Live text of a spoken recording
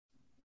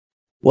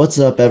What's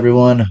up,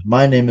 everyone?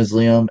 My name is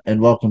Liam,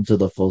 and welcome to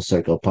the Full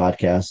Circle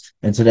podcast.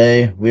 And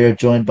today we are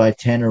joined by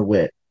Tanner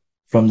Whitt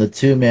from the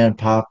two-man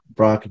pop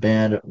rock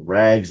band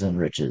Rags and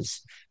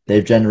Riches.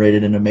 They've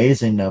generated an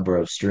amazing number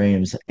of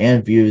streams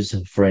and views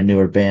for a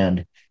newer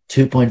band,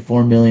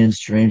 2.4 million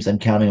streams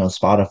and counting on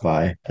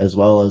Spotify, as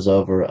well as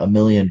over a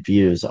million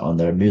views on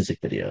their music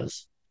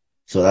videos.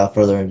 So without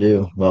further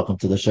ado, welcome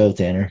to the show,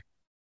 Tanner.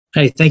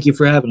 Hey, thank you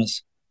for having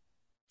us.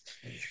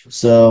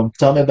 So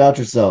tell me about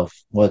yourself.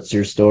 What's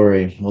your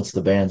story? What's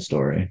the band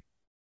story?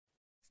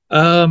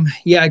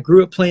 Yeah, I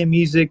grew up playing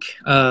music.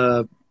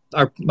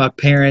 My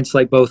parents,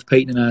 like both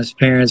Peyton and I's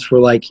parents,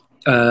 were like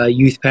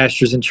youth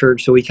pastors in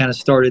church, so we kind of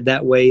started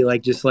that way,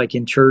 like just like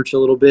in church a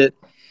little bit,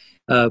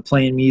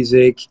 playing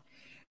music.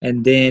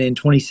 And then in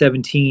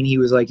 2017, he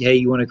was like, "Hey,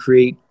 you want to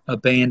create a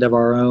band of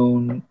our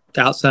own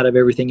outside of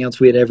everything else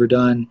we had ever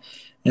done?"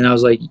 And I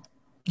was like,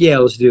 "Yeah,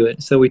 let's do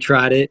it." So we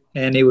tried it,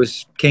 and it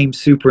was came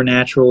super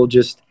natural,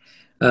 just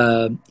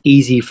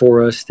easy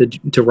for us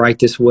to write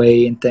this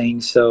way and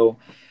things. So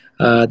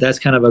that's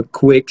kind of a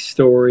quick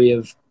story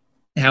of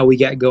how we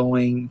got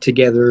going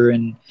together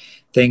and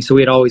things. So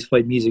we had always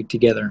played music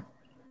together.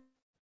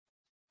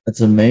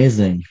 That's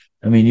amazing.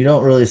 I mean, you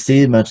don't really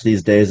see much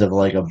these days of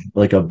like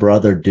a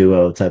brother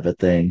duo type of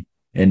thing.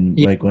 And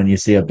Yeah, like when you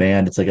see a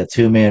band, it's like a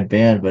two-man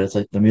band, but it's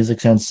like the music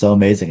sounds so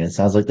amazing. It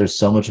sounds like there's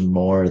so much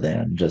more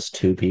than just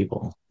two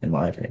people, in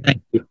my thank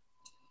opinion. you.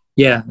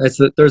 Yeah,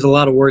 there's a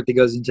lot of work that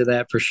goes into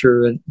that for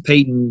sure. And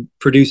Peyton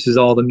produces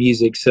all the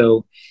music,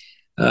 so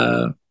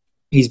uh,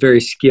 he's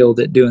very skilled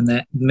at doing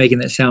that, making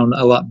that sound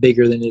a lot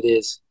bigger than it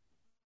is.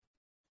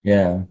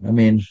 Yeah.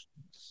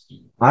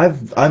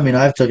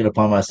 I've took it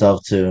upon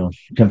myself to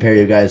compare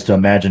you guys to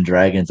Imagine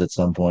Dragons at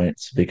some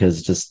points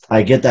because just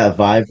I get that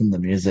vibe from the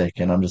music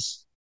and I'm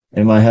just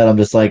in my head, I'm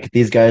just like,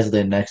 these guys are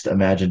the next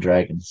Imagine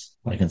Dragons.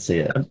 I can see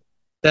it.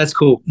 That's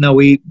cool. No,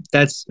 we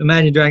that's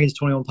Imagine Dragons,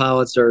 21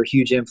 Pilots are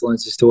huge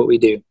influences to what we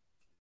do.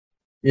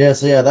 Yeah,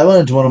 so yeah, that went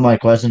into one of my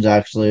questions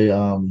actually.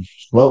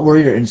 What were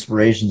your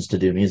inspirations to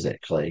do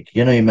music? Like,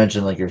 you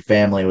mentioned like your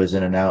family was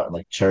in and out and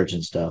like church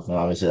and stuff, and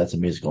obviously that's a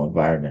musical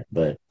environment,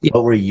 but Yeah.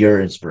 what were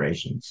your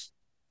inspirations?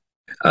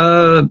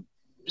 Uh,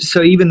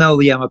 so even though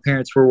my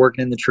parents were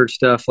working in the church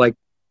stuff, like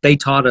they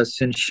taught us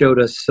and showed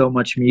us so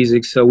much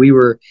music. So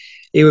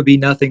it would be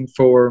nothing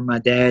for my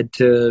dad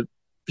to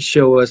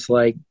show us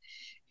like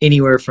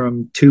anywhere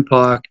from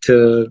Tupac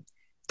to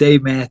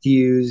Dave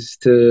Matthews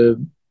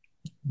to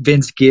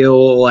Vince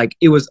Gill. Like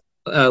it was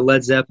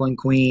Led Zeppelin,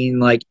 Queen,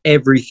 like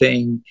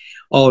everything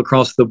all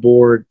across the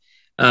board.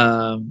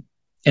 Um,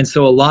 and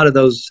so a lot of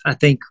those, I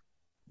think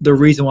the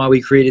reason why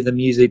we created the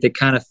music that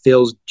kind of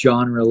feels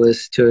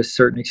genreless to a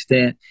certain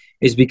extent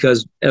is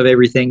because of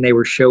everything they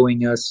were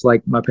showing us,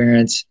 like my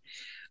parents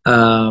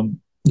um,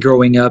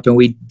 growing up, and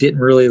we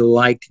didn't really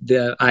like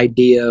the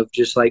idea of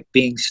just like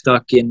being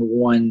stuck in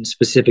one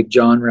specific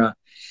genre.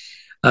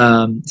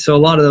 So a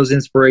lot of those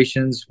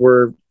inspirations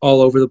were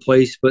all over the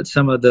place, but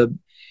some of the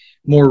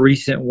more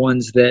recent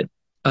ones that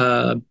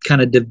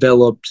kind of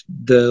developed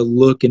the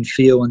look and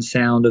feel and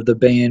sound of the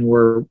band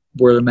were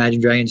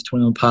Imagine Dragons,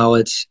 21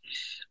 Pilots,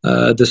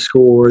 the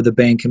score, the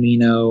band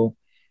Camino,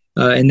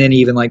 and then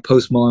even like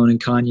Post Malone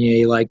and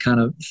Kanye like kind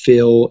of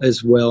feel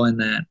as well in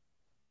that.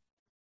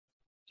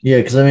 Yeah,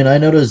 because I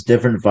noticed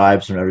different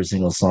vibes from every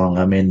single song.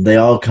 I mean, they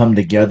all come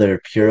together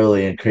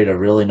purely and create a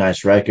really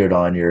nice record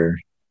on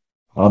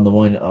the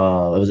one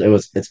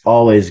it's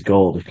always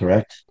gold,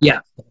 correct? Yeah,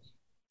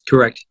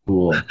 correct.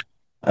 Cool.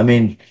 I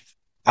mean,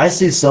 I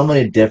see so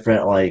many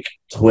different like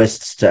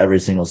twists to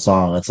every single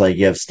song. It's like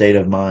you have State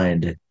of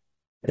Mind.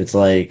 It's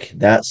like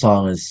that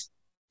song is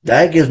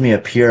that gives me a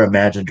pure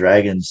Imagine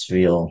Dragons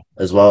feel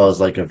as well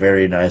as like a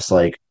very nice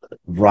like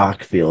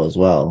rock feel as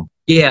well.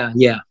 Yeah,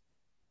 yeah,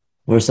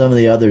 Where some of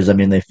the others,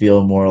 they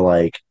feel more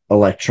like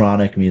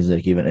electronic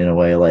music, even in a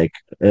way, like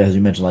as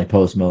you mentioned, like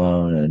Post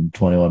Malone and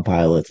 21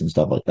 Pilots and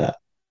stuff like that.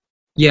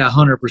 yeah,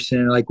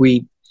 100%. Like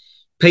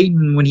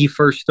Peyton, when he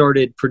first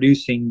started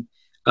producing,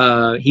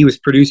 he was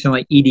producing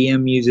like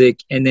EDM music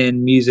and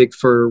then music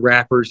for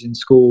rappers in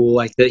school,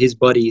 like his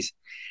buddies.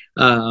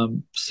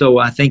 So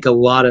I think a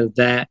lot of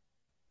that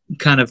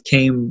kind of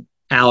came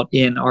out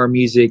in our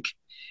music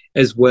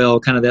as well,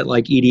 kind of that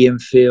like EDM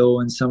feel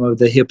and some of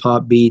the hip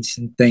hop beats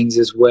and things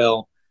as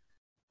well.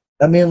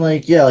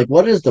 Like, yeah, like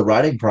what is the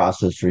writing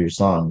process for your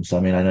songs? I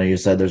know you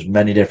said there's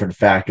many different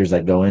factors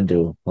that go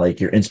into like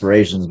your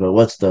inspirations, but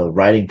what's the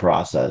writing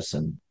process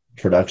and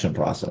production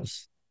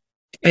process?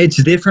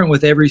 It's different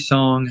with every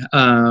song.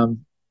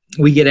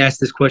 We get asked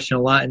this question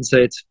a lot, and so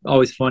it's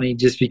always funny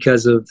just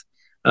because of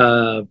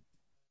uh,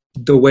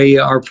 the way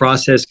our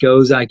process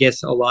goes. I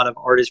guess a lot of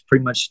artists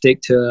pretty much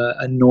stick to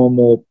a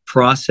normal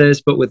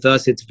process, but with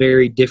us, it's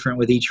very different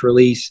with each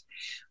release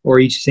or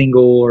each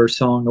single or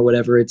song or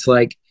whatever. It's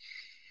like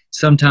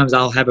sometimes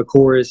I'll have a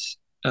chorus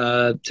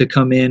to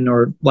come in,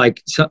 or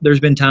like there's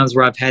been times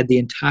where I've had the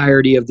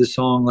entirety of the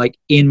song like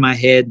in my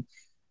head,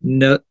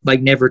 no,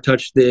 like never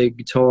touched the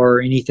guitar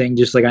or anything,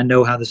 just like I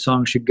know how the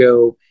song should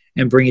go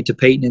and bring it to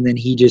Peyton, and then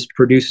he just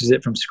produces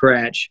it from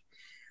scratch.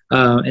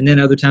 And then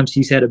other times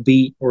he's had a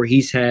beat or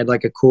he's had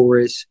like a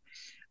chorus.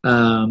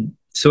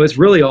 So it's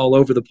really all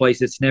over the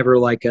place. It's never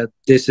like a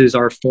this is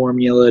our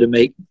formula to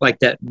make like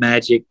that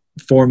magic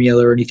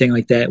formula or anything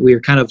like that. We are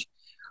kind of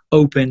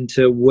open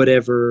to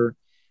whatever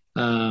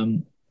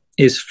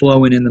is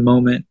flowing in the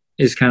moment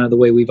is kind of the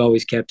way we've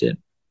always kept it.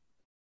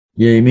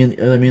 Yeah, I mean,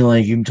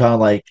 like you can kind of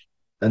like,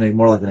 and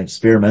more like an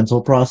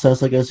experimental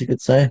process, I guess you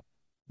could say.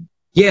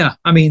 Yeah,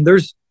 I mean,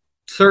 there's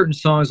certain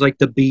songs like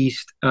The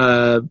Beast.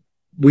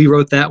 We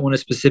wrote that one a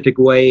specific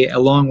way,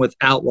 along with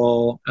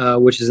Outlaw,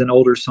 which is an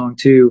older song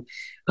too.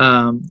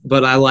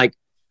 But I like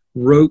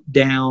wrote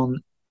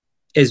down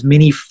as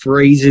many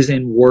phrases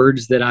and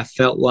words that I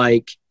felt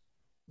like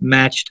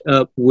matched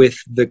up with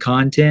the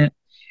content.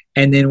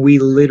 And then we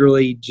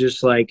literally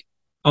just like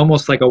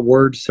almost like a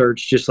word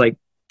search, just like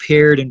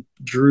paired and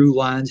drew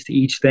lines to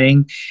each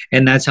thing.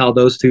 And that's how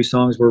those two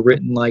songs were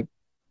written, like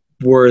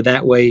were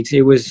that way.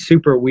 It was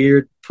super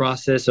weird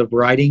process of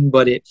writing,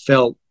 but it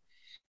felt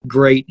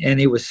great.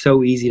 And it was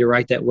so easy to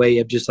write that way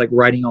of just like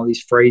writing all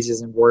these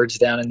phrases and words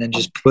down and then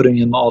just putting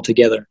them all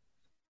together.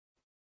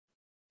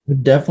 I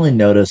definitely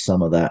noticed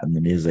some of that in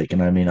the music,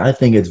 and I mean, I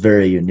think it's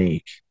very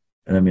unique,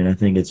 and I mean, I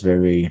think it's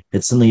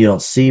something you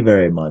don't see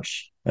very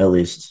much, at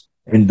least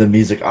in the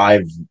music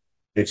I've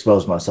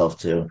exposed myself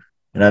to.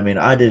 And I mean,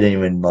 I didn't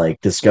even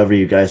like discover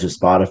you guys with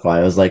Spotify.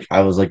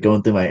 I was like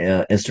going through my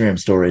Instagram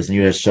stories, and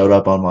you guys showed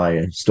up on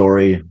my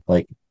story,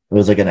 like it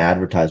was like an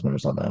advertisement or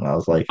something. And I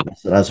was like,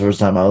 so that's the first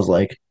time I was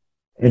like,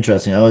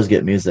 interesting. I always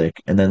get music,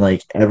 and then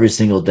like every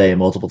single day,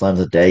 multiple times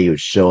a day, you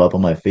would show up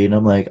on my feed, and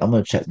I'm like, I'm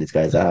gonna check these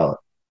guys out.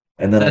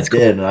 And then I That's cool.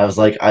 did, and I was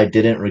like, I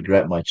didn't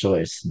regret my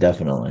choice,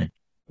 definitely.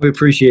 We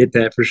appreciate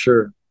that for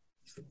sure.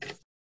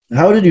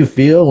 How did you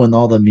feel when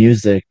all the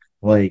music,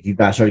 like you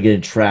guys started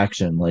getting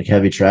traction, like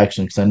heavy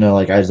traction? Because I know,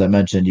 like as I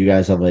mentioned, you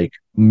guys have like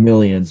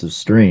millions of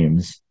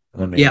streams.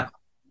 I mean, Yeah.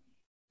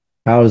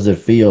 how does it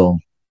feel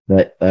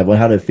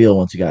how did it feel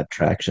once you got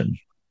traction?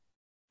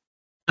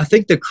 I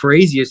think the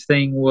craziest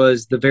thing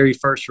was the very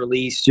first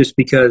release, just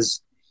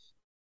because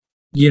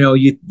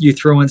you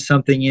throw in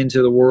something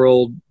into the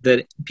world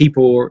that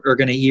people are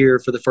going to hear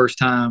for the first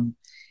time,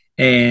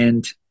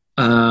 and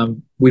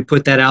we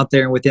put that out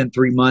there, and within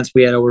 3 months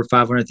we had over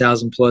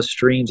 500,000 plus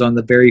streams on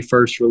the very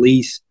first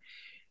release.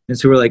 And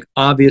so we're like,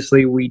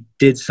 obviously we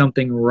did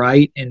something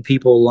right, and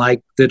people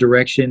liked the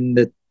direction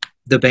that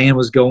the band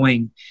was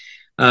going.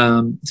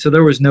 So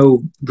there was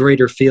no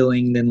greater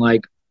feeling than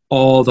like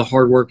all the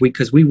hard work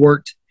because we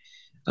worked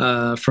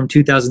from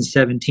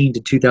 2017 to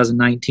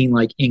 2019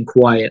 like in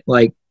quiet,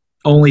 like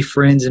only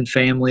friends and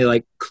family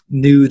like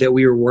knew that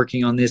we were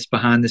working on this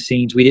behind the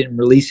scenes. We didn't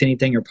release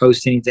anything or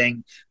post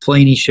anything, play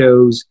any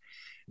shows,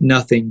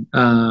 nothing.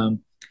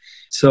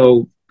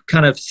 So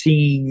kind of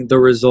seeing the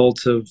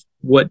results of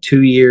what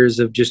 2 years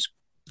of just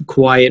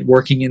quiet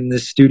working in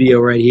this studio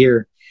right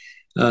here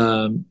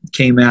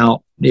came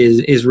out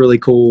is really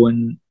cool,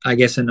 and I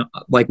guess an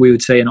like we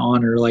would say an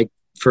honor like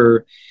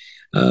for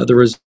the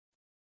results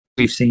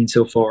we've seen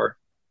so far.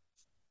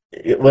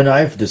 When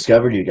I've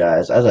discovered you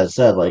guys, as I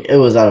said, like it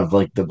was out of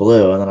like the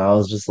blue, and then I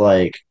was just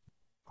like,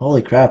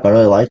 holy crap, I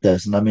really like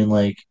this. And I mean,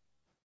 like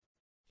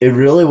it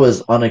really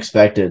was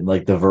unexpected,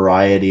 like the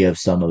variety of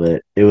some of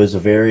it. It was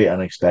very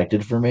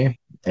unexpected for me.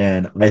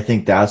 And I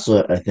think that's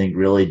what I think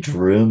really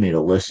drew me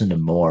to listen to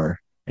more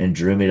and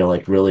drew me to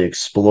like really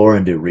explore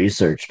and do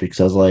research because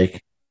I was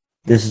like,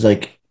 this is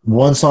like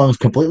one song is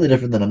completely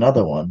different than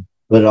another one,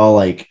 but it all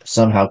like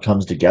somehow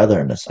comes together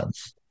in a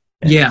sense.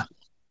 And Yeah,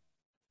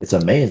 it's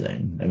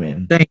amazing. I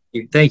mean, thank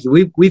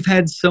you. We've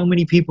had so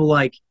many people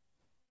like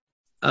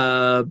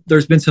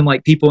there's been some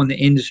like people in the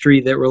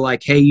industry that were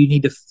like, hey, you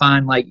need to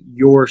find like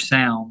your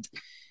sound,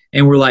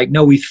 and we're like,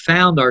 no, we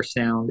found our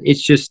sound.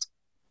 It's just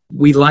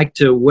we like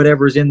to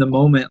whatever's in the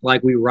moment,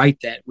 like we write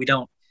that.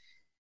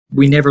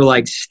 We never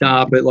like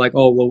stop at like,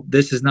 oh well,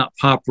 this is not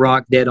pop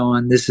rock dead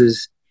on, this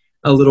is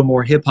a little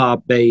more hip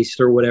hop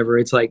based or whatever.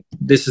 It's like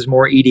this is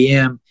more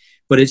EDM,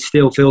 but it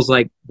still feels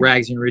like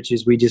Rags and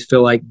Riches. We just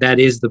feel like that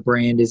is the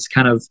brand. It's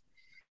kind of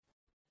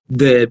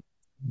the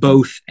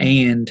both,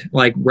 and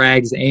like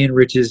Rags and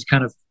Riches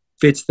kind of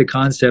fits the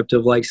concept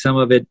of like some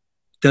of it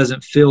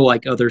doesn't feel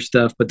like other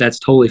stuff, but that's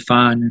totally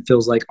fine and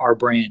feels like our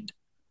brand.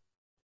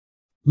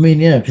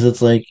 yeah, because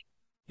it's like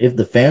if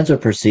the fans are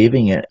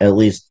perceiving it at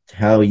least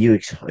how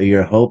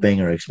you're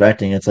hoping or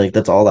expecting, it's like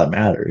that's all that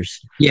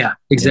matters. Yeah, You know,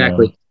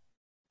 exactly.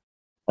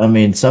 I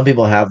mean, some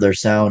people have their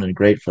sound and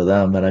great for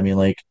them, but I mean,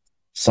 like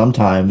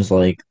sometimes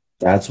like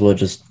that's what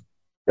just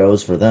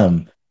goes for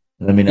them.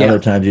 And I mean, Yeah, other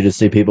times you just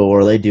see people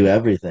where they do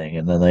everything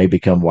and then they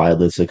become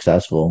wildly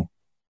successful.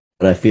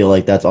 But I feel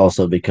like that's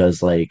also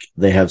because like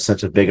they have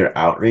such a bigger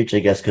outreach, I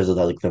guess, because of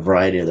like the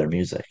variety of their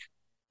music.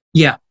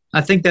 yeah.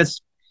 I think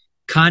that's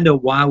kind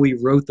of why we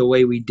wrote the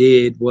way we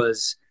did,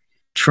 was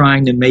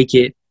trying to make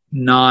it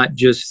not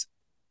just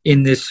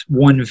in this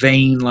one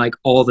vein like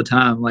all the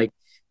time. Like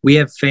we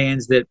have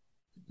fans that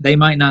they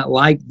might not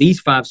like these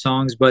 5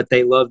 songs, but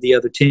they love the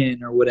other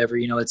 10 or whatever.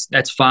 It's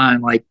that's fine.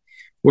 Like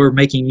we're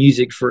making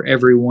music for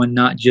everyone,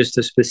 not just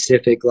a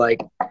specific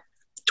like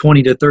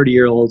 20 to 30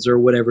 year olds or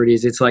whatever it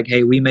is. It's like,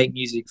 hey, we make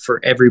music for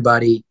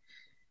everybody.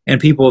 And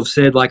people have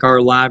said like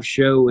our live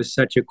show was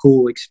such a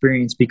cool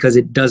experience because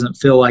it doesn't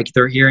feel like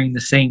they're hearing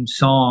the same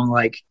song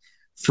like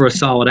for a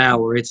solid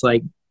hour. It's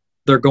like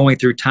they're going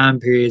through time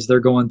periods, they're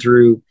going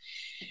through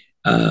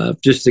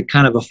just a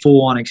kind of a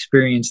full on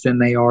experience than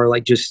they are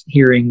like just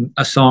hearing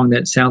a song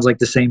that sounds like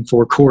the same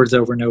four chords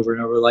over and over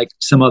and over, like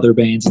some other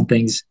bands and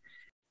things.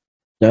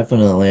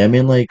 Definitely. I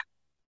mean, like,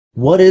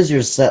 what is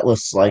your set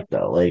list like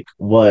though? Like,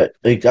 what?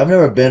 Like, I've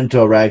never been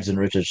to a Rags and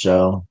Riches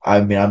show.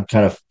 I mean, I'm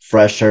kind of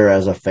fresher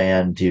as a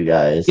fan to you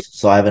guys,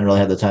 so I haven't really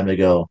had the time to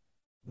go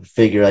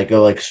figure, like,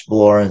 go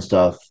explore and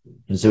stuff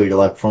and see what your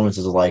live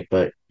performances are like.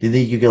 But do you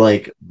think you could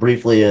like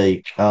briefly,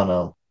 like, I don't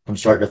know, from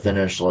start to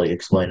finish, like,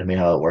 explain to me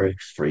how it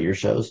works for your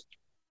shows?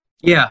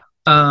 Yeah.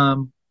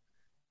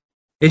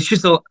 It's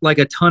just like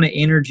a ton of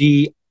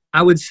energy.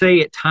 I would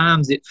say at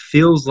times it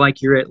feels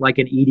like you're at like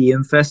an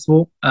EDM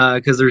festival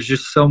because there's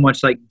just so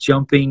much like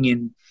jumping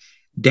and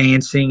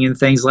dancing and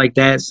things like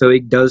that. So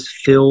it does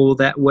feel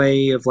that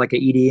way of like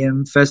an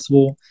EDM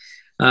festival.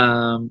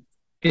 Um,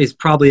 is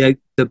probably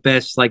the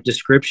best like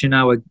description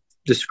I would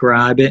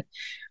describe it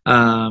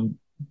um,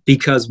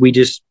 because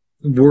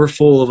we're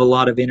full of a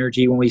lot of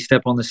energy when we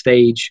step on the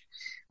stage.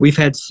 We've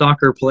had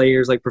soccer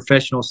players, like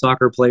professional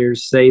soccer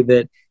players, say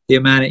that the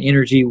amount of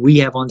energy we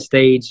have on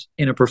stage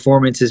in a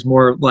performance is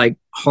more like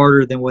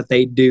harder than what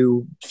they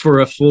do for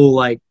a full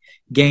like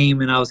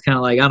game. And I was kind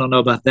of like, I don't know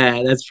about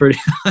that. That's pretty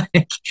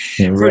like,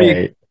 pretty.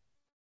 Right.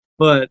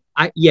 But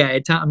I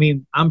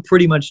mean, I'm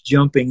pretty much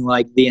jumping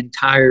like the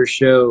entire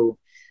show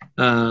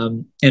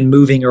and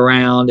moving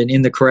around and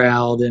in the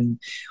crowd and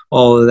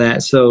all of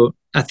that. So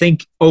I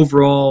think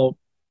overall,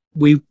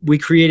 we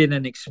created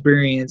an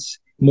experience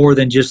more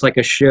than just like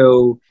a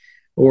show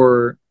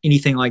or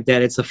anything like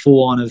that. It's a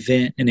full on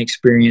event and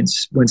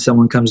experience when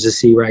someone comes to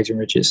see Rags and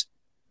Riches.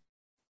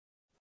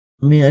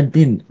 I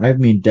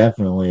mean,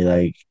 definitely,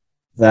 like,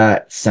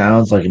 that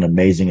sounds like an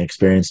amazing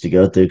experience to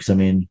go through. Because I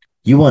mean,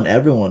 you want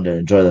everyone to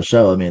enjoy the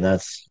show. I mean,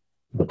 that's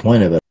the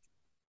point of it.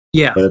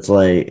 Yeah, But it's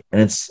like,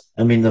 and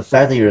I mean, the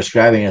fact that you're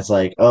describing it's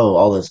like, oh,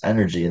 all this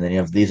energy, and then you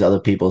have these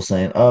other people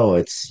saying, oh,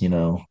 it's,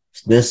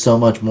 this so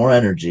much more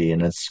energy,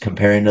 and it's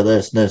comparing to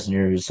this, and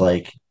you're just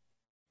like,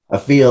 I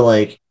feel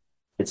like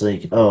it's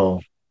like,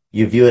 oh,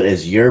 you view it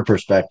as your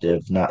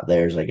perspective, not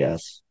theirs, I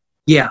guess.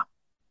 yeah,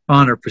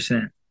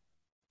 100%.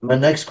 My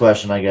next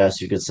question, I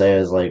guess you could say,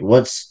 is like,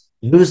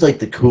 who's like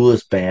the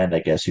coolest band, I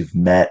guess, you've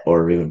met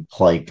or even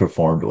like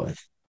performed with?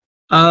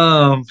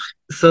 Um,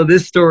 so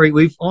this story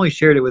we've only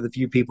shared it with a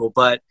few people,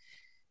 but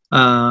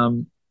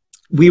um,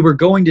 we were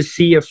going to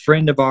see a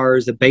friend of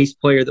ours, a bass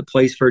player that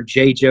plays for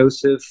Jay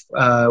Joseph,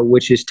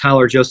 which is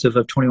Tyler Joseph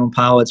of 21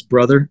 Pilots'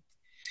 brother.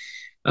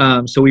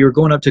 So we were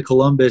going up to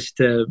Columbus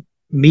to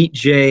meet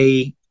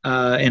Jay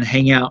and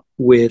hang out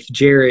with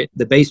Jarrett,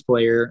 the bass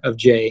player of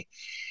Jay.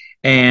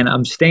 And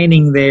I'm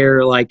standing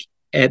there like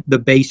at the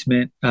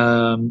basement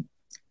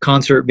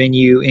concert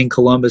venue in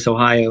Columbus,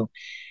 Ohio.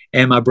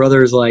 And my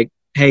brother's like,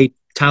 "Hey,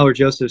 Tyler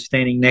Joseph's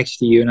standing next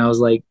to you." And I was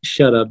like,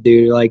 "Shut up,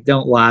 dude. Like,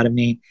 don't lie to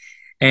me."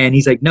 And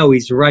he's like, "No,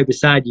 he's right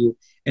beside you."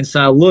 And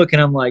so I look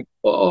and I'm like,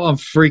 "Oh, I'm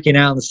freaking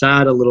out on the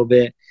side a little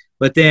bit."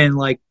 But then,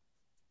 like,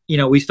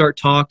 we start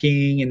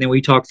talking and then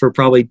we talk for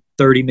probably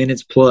 30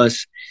 minutes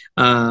plus.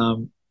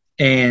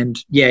 And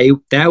yeah,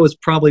 that was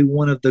probably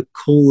one of the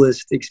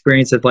coolest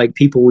experience of like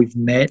people we've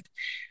met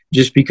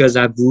just because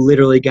I've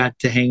literally got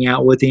to hang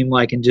out with him,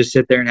 like, and just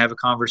sit there and have a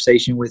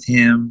conversation with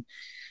him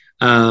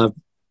uh,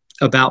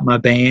 about my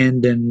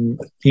band and,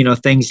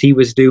 things he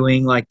was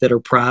doing like that are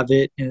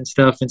private and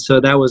stuff. And so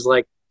that was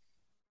like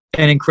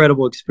an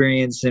incredible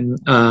experience. And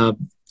I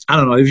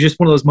don't know, it was just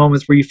one of those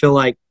moments where you feel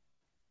like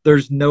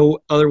there's no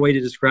other way to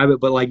describe it,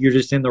 but like you're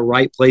just in the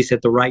right place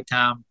at the right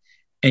time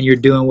and you're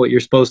doing what you're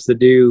supposed to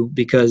do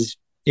because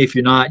if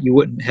you're not, you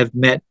wouldn't have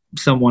met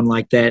someone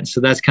like that. So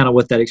that's kind of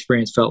what that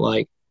experience felt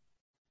like.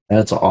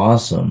 That's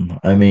awesome.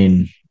 I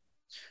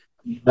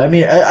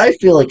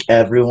feel like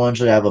everyone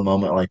should have a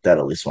moment like that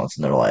at least once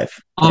in their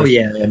life. Oh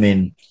yeah. Personally, I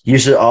mean, you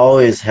should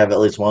always have at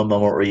least one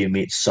moment where you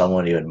meet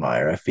someone you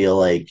admire. I feel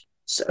like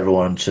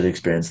everyone should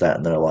experience that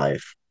in their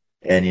life.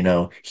 And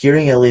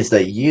hearing at least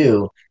that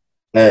you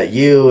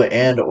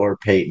and or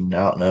Peyton,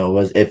 I don't know,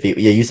 was if he,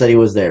 yeah, you said he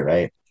was there,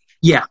 right?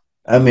 Yeah.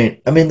 I mean,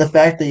 the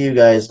fact that you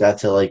guys got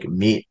to like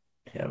meet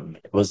him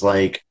was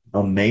like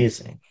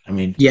amazing. I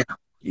mean, Yeah.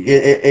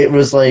 it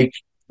was like,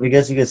 I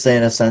guess you could say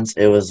in a sense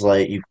it was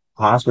like you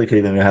possibly could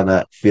even have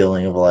that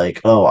feeling of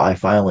like, oh, I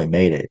finally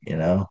made it.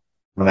 I'm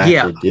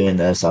Yeah. actually doing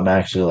this. I'm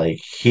actually like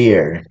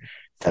here,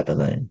 type of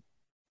thing.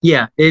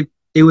 Yeah. It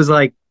was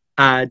like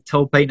I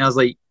told Peyton, I was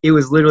like, it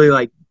was literally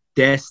like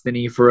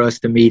destiny for us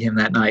to meet him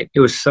that night. It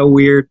was so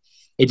weird.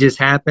 It just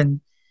happened.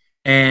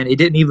 And it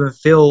didn't even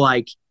feel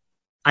like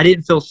I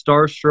didn't feel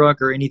starstruck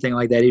or anything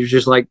like that. It was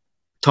just like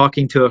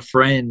talking to a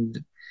friend,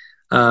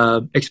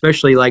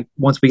 especially like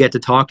once we got to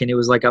talking, it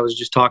was like I was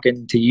just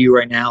talking to you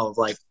right now of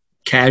like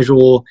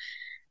casual,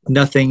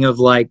 nothing of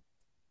like,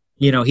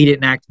 he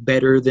didn't act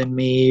better than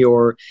me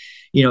or,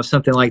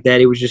 something like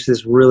that. It was just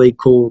this really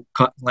cool,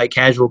 like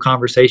casual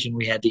conversation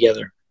we had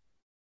together.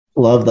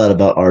 Love that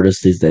about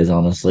artists these days,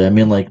 honestly. I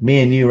mean, like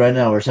me and you right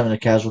now, we're just having a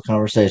casual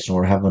conversation.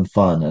 We're having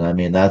fun. And I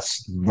mean,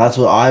 that's what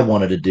I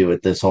wanted to do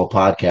with this whole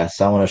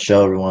podcast. I want to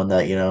show everyone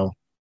that,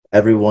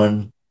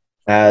 everyone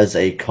has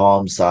a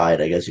calm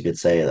side, I guess you could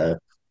say,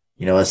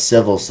 a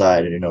civil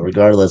side, and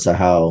regardless of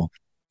how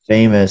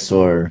famous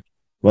or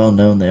well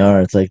known they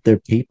are, it's like they're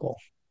people.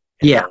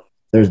 You Yeah.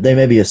 know, they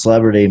may be a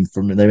celebrity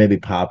they may be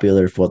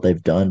popular for what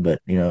they've done, but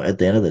at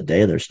the end of the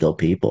day, they're still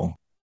people.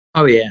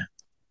 Oh yeah.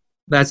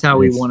 That's how And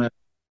we it's want to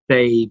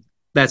stay.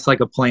 That's like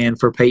a plan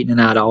for Peyton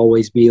and I to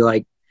always be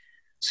like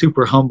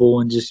super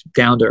humble and just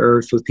down to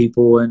earth with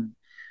people. And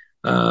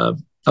uh,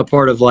 a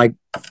part of like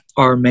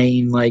our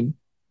main like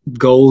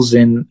goals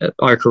in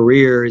our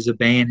career as a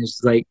band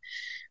is like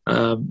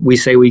we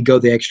say we go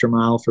the extra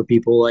mile for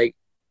people. Like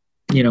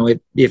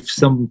if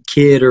some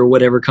kid or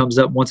whatever comes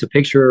up wants a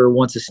picture or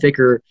wants a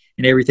sticker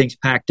and everything's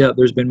packed up,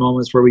 there's been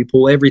moments where we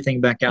pull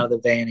everything back out of the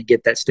van and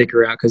get that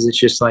sticker out because it's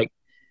just like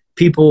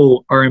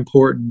people are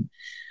important.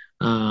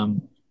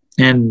 um,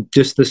 and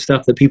just the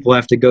stuff that people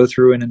have to go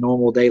through in a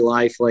normal day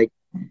life, like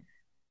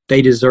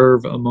they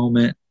deserve a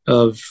moment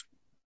of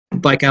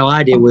like how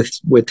I did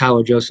with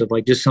Tyler Joseph,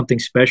 like just something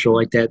special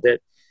like that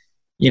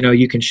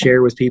you can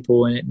share with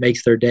people and it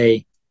makes their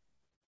day.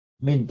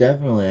 I mean,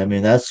 definitely. I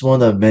mean, that's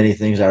one of the many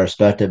things I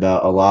respect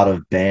about a lot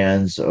of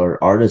bands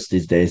or artists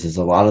these days is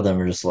a lot of them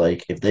are just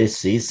like, if they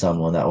see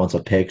someone that wants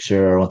a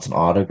picture or wants an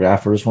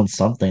autograph or just wants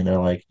something, they're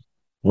like,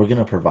 we're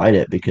gonna provide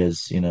it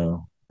because,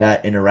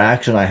 that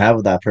interaction I have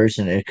with that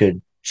person, it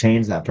could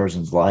change that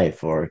person's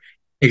life or it's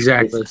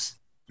Exactly. just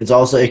it's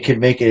also it could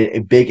make a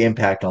big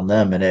impact on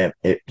them and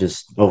it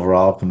just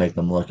overall can make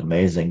them look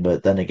amazing.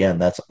 But then again,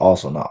 that's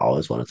also not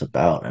always what it's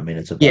about. I mean,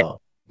 it's Yeah,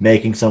 about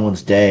making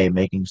someone's day,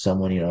 making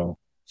someone,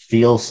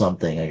 feel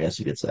something, I guess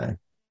you could say.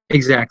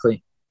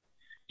 exactly.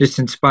 Just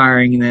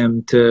inspiring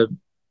them to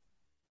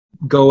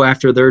go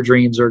after their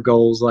dreams or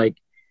goals. Like,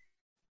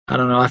 I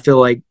don't know, I feel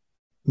like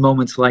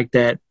moments like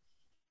that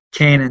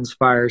can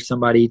inspire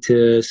somebody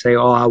to say,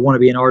 "Oh, I want to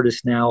be an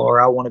artist now,"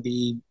 or "I want to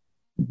be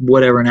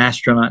whatever, an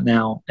astronaut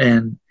now."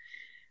 And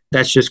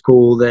that's just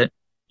cool that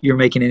you're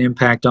making an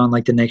impact on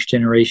like the next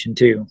generation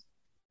too.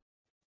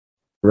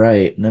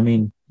 Right. And I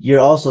mean, you're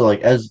also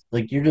like as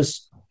like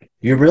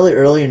you're really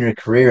early in your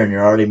career and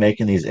you're already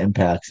making these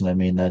impacts. And I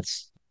mean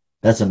that's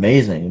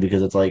amazing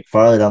because it's like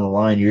farther down the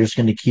line, you're just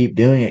gonna keep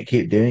doing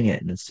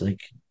it. And it's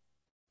like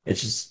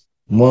it's just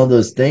one of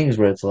those things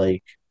where it's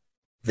like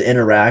the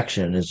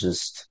interaction is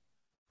just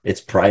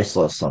it's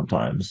priceless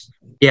sometimes.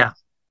 Yeah.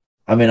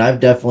 I mean, I've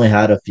definitely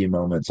had a few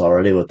moments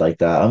already with like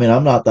that. I mean,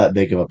 I'm not that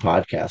big of a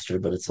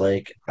podcaster, but it's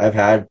like I've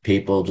had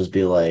people just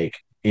be like,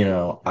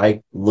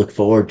 I look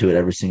forward to it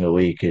every single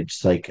week.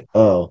 It's like,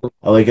 oh,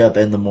 I wake up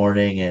in the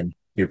morning and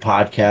your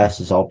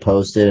podcast is all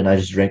posted and I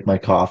just drink my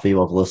coffee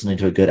while listening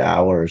to a good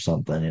hour or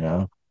something.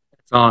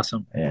 It's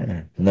awesome.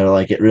 And they're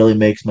like, it really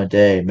makes my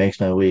day, makes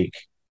my week.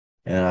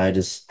 And I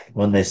just,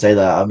 when they say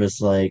that, I'm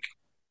just like,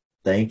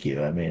 thank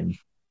you. I mean,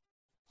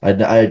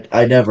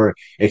 I never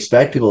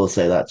expect people to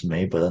say that to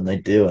me, but then they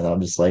do, and I'm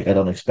just like, I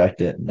don't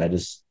expect it, and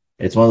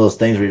it's one of those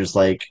things where you're just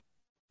like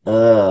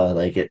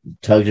it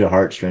tugs your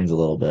heartstrings a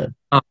little bit.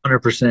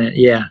 100%.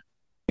 Yeah.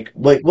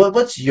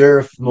 What's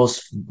your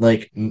most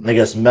like I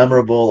guess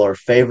memorable or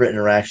favorite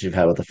interaction you've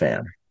had with a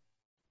fan?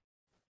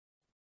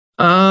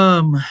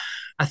 Um,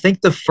 I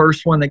think the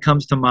first one that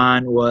comes to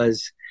mind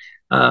was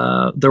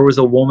there was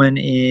a woman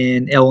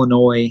in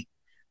Illinois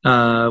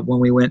when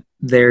we went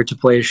there to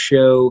play a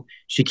show.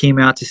 She came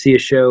out to see a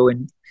show,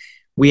 and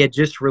we had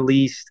just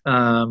released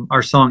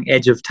our song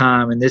 "Edge of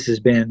Time," and this has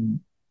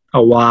been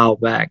a while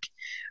back.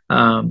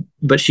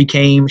 But she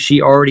came.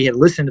 She already had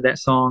listened to that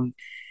song,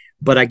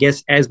 but I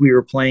guess as we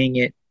were playing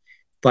it,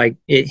 like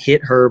it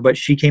hit her. But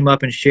she came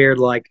up and shared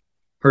like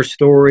her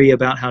story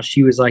about how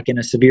she was like in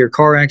a severe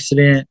car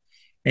accident,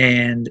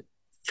 and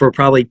for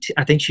probably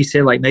I think she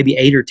said like maybe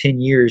 8 or 10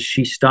 years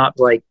she stopped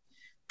like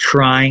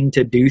trying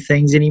to do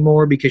things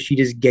anymore because she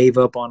just gave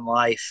up on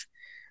life,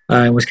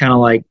 and was kind of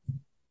like,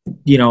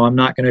 I'm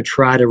not going to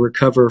try to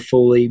recover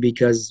fully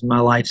because my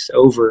life's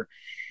over.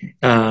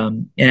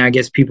 And I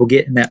guess people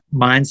get in that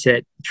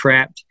mindset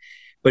trapped.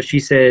 But she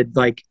said,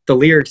 like, the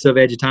lyrics of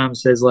Edge of Time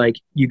says, like,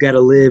 you got to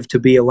live to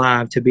be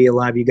alive. To be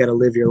alive, you got to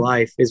live your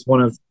life, is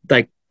one of,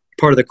 like,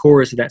 part of the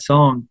chorus of that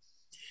song.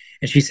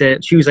 And she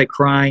said, she was like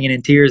crying and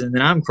in tears. And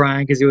then I'm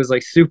crying because it was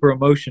like super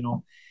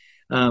emotional.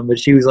 But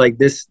she was like,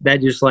 that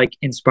just like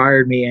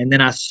inspired me. And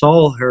then I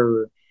saw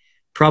her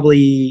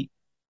probably,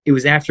 it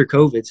was after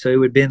COVID. So it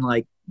would have been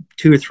like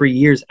 2 or 3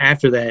 years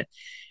after that.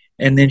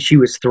 And then she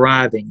was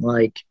thriving,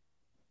 like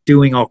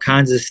doing all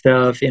kinds of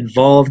stuff,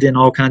 involved in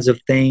all kinds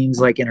of things,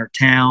 like in her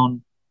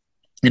town,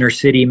 in her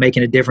city,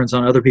 making a difference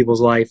on other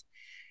people's life.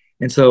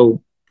 And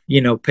so,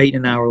 Peyton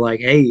and I were like,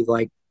 hey,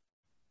 like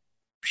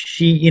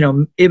she,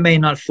 it may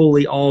not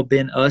fully all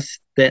been us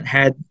that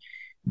had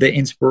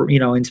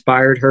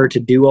inspired her to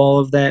do all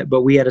of that,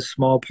 but we had a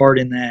small part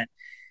in that.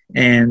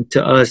 And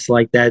to us,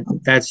 like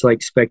that's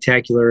like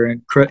spectacular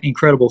and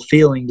incredible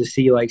feeling to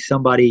see like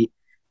somebody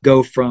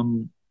go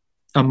from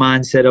a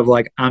mindset of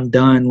like I'm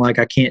done, like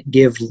I can't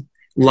give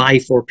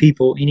life or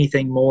people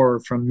anything more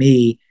from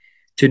me,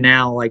 to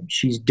now like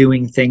she's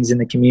doing things in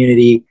the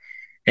community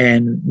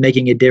and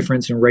making a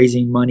difference and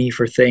raising money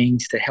for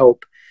things to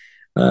help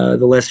the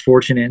less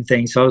fortunate and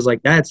things. So I was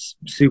like, that's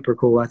super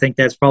cool. I think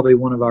that's probably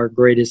one of our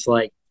greatest,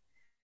 like,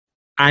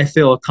 I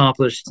feel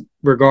accomplished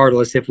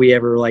regardless if we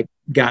ever like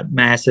got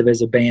massive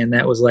as a band.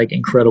 That was like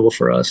incredible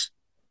for us.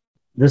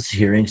 Just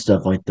hearing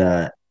stuff like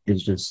that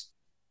is just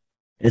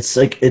it's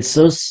like it's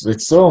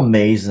so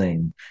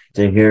amazing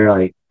to hear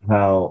like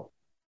how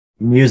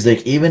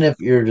music, even if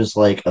you're just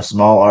like a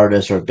small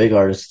artist or a big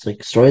artist,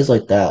 like stories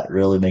like that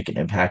really make an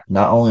impact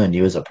not only on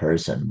you as a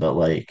person, but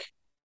like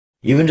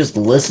even just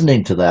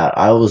listening to that,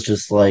 I was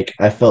just like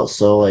I felt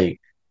so like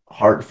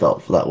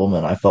heartfelt for that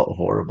woman. I felt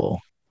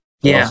horrible.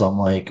 But Yeah. also I'm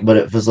like, but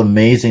it was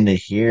amazing to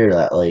hear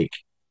that like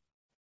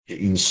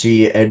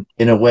she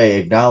in a way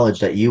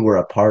acknowledged that you were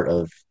a part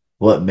of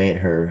what made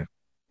her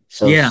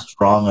so Yeah.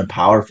 strong and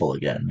powerful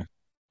again.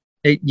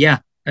 Yeah.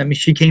 I mean,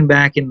 she came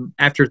back, and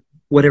after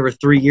whatever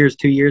 3 years,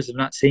 2 years of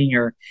not seeing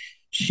her,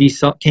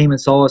 came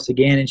and saw us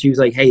again, and she was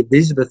like, "Hey,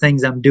 these are the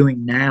things I'm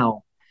doing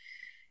now."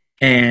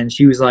 And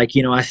she was like,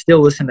 I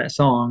still listen to that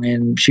song,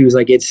 and she was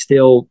like, it's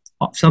still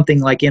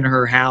something like in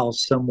her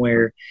house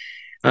somewhere.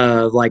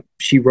 Like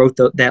she wrote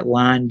that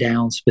line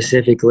down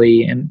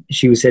specifically, and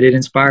she said it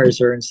inspires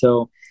her. And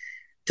so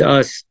to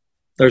us,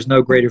 there's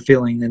no greater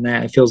feeling than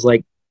that. It feels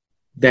like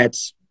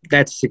that's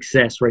that's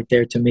success right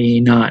there to me,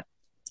 not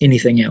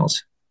anything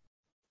else.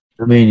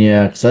 I mean,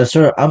 yeah, because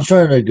I'm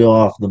starting to go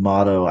off the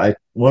motto. In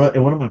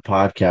one of my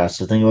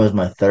podcasts, I think it was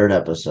my third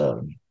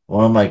episode.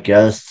 One of my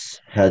guests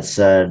had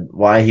said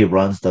why he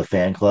runs the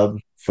fan club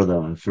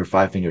for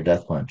Five Finger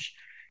Death Punch,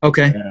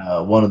 Okay.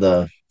 and one of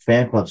the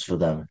fan clubs for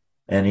them.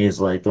 And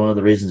he's like, one of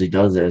the reasons he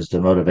does it is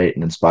to motivate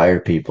and inspire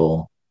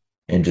people,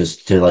 and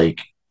just to like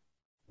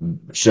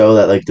show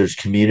that like there's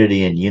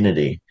community and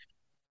unity.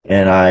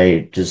 And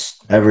I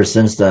just ever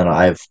since then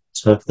I've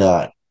took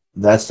that.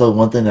 That's the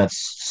one thing that's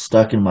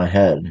stuck in my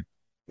head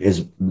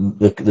is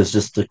this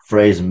just the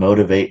phrase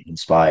motivate,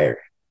 inspire.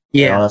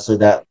 And Yeah. honestly,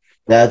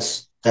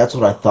 that's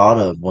what I thought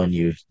of when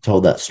you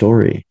told that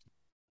story.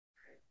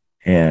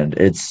 And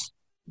it's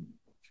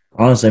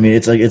honestly, I mean,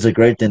 it's like it's a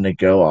great thing to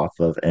go off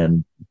of.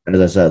 And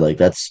as I said, like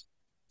that's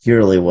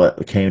purely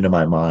what came to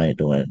my mind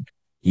when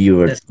you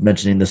were That's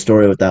mentioning the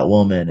story with that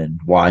woman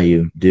and why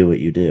you do what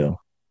you do.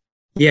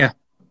 yeah.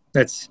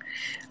 That's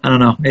I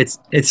don't know. It's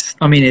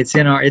I mean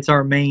it's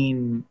our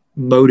main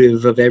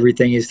motive of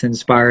everything is to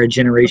inspire a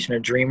generation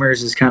of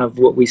dreamers is kind of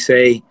what we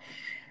say.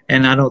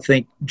 And I don't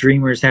think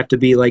dreamers have to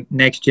be like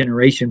next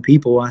generation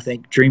people. I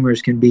think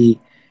dreamers can be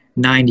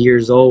 90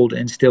 years old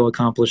and still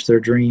accomplish their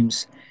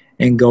dreams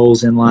and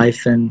goals in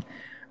life. And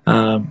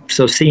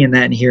so seeing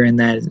that and hearing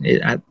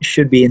that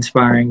should be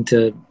inspiring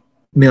to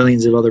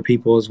millions of other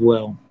people as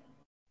well.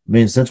 I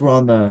mean, since we're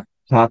on the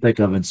topic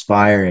of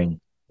inspiring,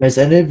 has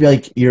any of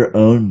like your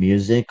own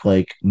music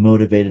like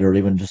motivated or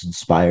even just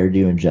inspired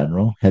you in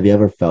general? Have you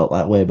ever felt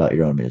that way about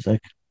your own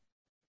music?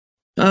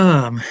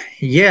 Um,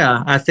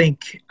 yeah, I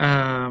think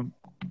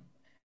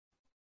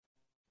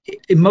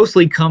it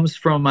mostly comes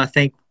from, I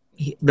think,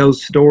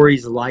 those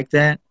stories like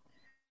that,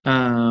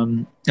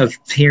 of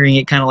hearing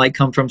it kind of like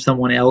come from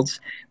someone else.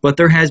 But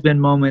there has been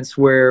moments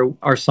where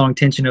our song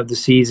 "Tension of the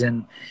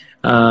Season,"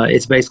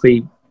 it's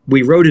basically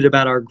we wrote it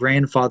about our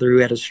grandfather who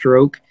had a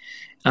stroke,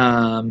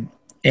 um,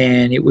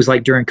 and it was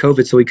like during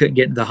COVID, so we couldn't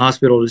get into the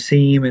hospital to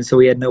see him, and so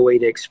we had no way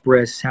to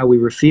express how we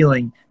were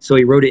feeling. So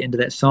he wrote it into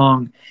that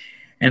song,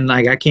 and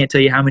like I can't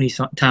tell you how many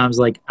times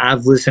like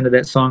I've listened to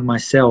that song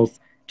myself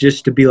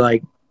just to be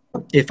like,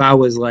 if I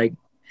was like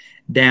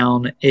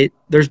down.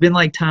 There's been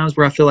like times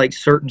where I feel like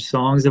certain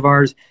songs of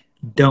ours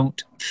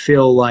don't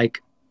feel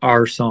like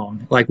our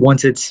song. Like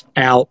once it's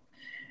out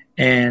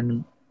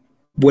and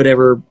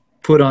whatever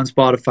put on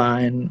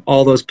Spotify and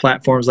all those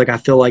platforms, like I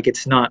feel like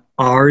it's not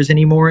ours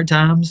anymore at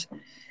times.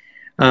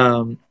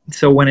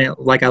 So when it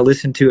like I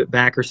listen to it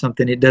back or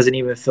something, it doesn't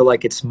even feel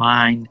like it's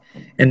mine.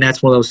 And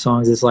that's one of those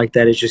songs that's like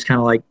that. It's just kind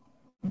of like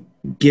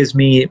gives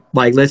me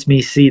like lets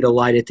me see the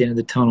light at the end of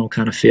the tunnel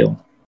kind of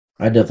feel.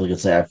 I definitely could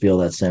say I feel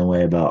that same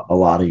way about a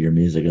lot of your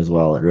music as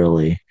well. It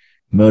really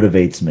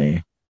motivates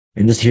me.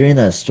 And just hearing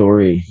that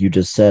story you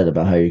just said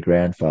about how your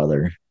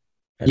grandfather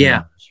had Yeah.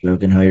 a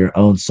stroke and how your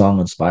own song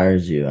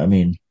inspires you. I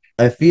mean,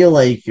 I feel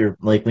like you're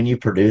like when you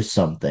produce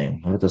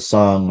something with a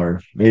song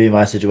or maybe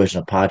my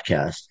situation, a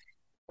podcast,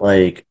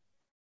 like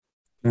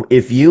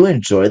if you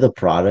enjoy the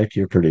product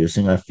you're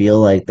producing, I feel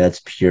like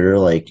that's pure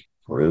like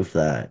proof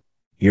that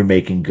you're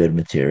making good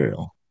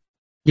material.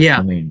 I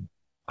Yeah. mean,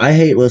 I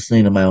hate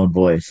listening to my own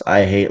voice.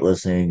 I hate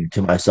listening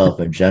to myself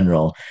in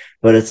general,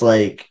 but it's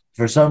like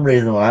for some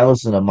reason when I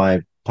listen to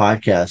my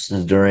podcasts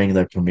is during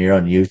the premiere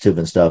on YouTube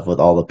and stuff with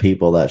all the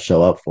people that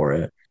show up for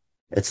it.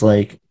 it's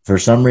like for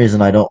some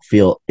reason I don't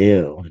feel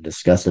ew and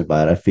disgusted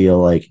by it. I feel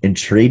like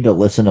intrigued to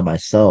listen to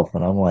myself,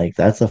 and I'm like,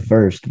 that's a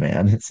first,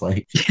 man. It's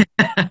like,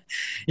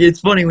 It's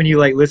funny when you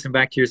like listen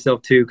back to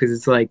yourself too, because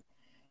it's like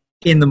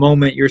in the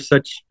moment you're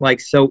such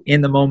like so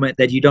in the moment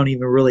that you don't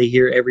even really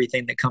hear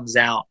everything that comes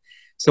out.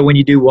 So when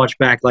you do watch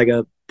back like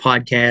a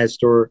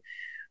podcast or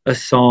a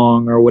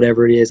song or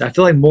whatever it is, I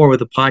feel like more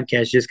with a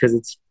podcast just because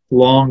it's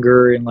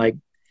longer and like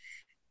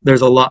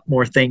there's a lot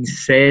more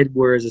things said,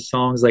 whereas a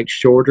song's like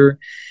shorter.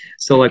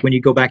 So like when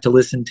you go back to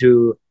listen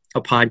to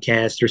a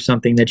podcast or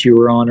something that you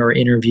were on or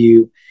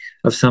interview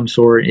of some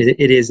sort,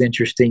 it is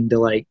interesting to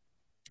like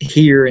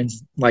hear and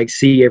like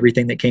see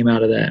everything that came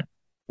out of that.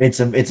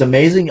 it's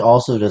amazing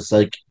also just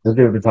like what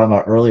we were talking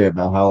about earlier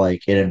about how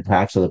like it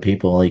impacts other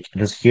people, like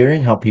just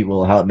hearing how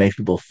it makes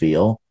people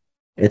feel.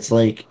 It's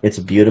like it's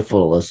beautiful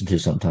to listen to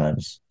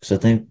sometimes. So I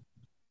think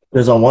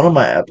there's on one of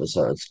my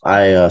episodes,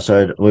 I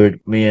started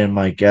me and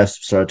my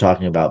guest started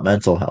talking about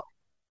mental health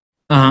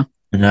Uh huh.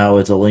 and how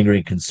it's a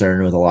lingering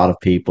concern with a lot of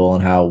people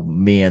and how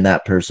me and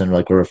that person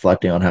like were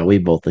reflecting on how we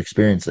both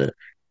experience it.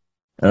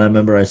 And I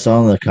remember I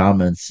saw in the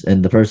comments,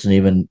 and the person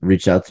even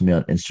reached out to me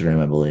on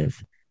Instagram, I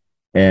believe,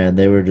 and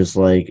they were just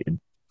like,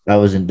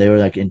 they were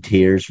like in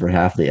tears for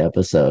half the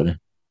episode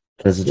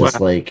because it's just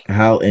Wow. like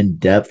how in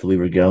depth we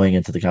were going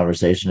into the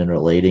conversation and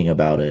relating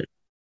about it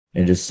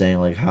and just saying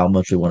like how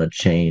much we want to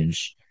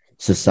change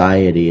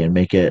society and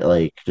make it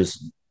like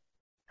just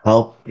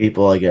help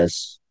people, I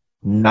guess,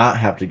 not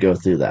have to go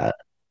through that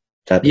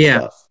type of Yeah.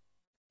 stuff.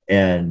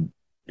 And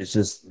it's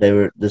just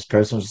this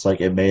person was just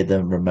like it made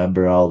them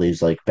remember all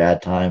these like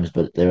bad times,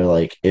 but they were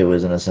like it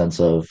was in a sense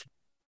of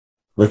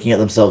looking at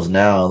themselves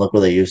now and look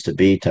where they used to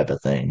be type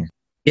of thing.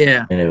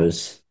 Yeah. And it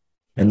was,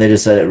 and they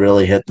just said it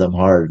really hit them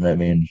hard. And I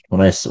mean,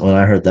 when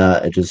I heard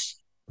that, it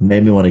just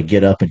made me want to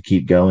get up and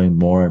keep going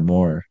more and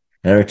more.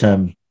 And every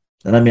time,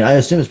 and I mean, I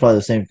assume it's probably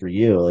the same for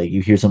you. Like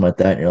you hear something like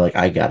that, and you're like,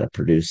 I gotta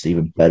produce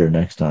even better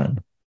next time.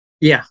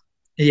 Yeah.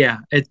 Yeah.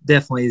 It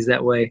definitely is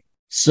that way.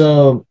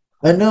 So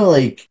I know,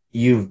 like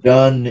you've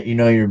done,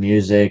 your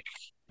music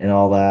and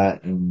all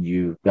that, and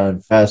you've done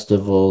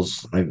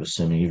festivals. I'm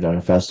assuming you've done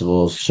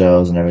festivals,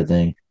 shows, and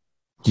everything.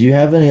 Do you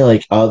have any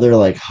like other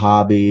like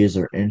hobbies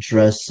or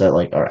interests that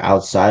like are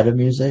outside of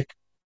music?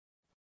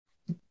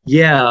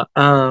 Yeah.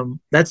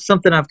 That's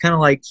something I've kind of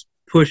like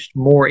pushed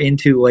more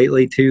into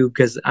lately too,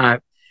 because I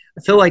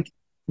feel like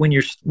when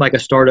you're like a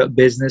startup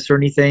business or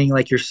anything,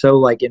 like you're so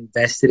like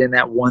invested in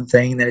that one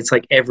thing that it's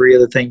like every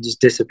other thing just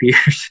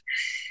disappears.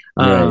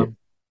 Right. um,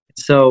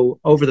 so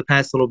over the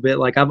past little bit,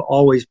 like I've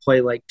always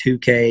played like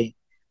 2K.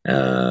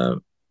 Uh,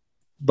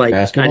 like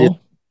I just, Basketball?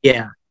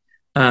 yeah,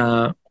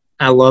 uh,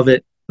 I love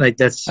it. Like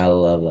that's I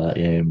love that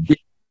game.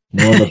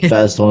 One of the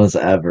best ones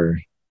ever.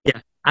 yeah,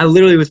 I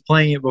literally was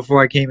playing it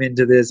before I came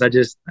into this.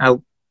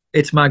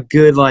 It's my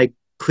good like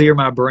clear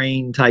my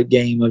brain type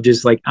game of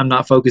just like I'm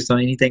not focused on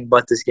anything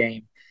but this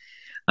game.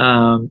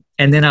 And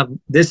then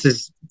this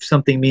is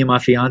something me and my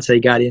fiance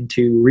got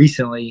into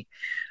recently.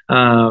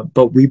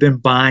 But we've been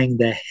buying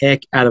the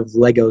heck out of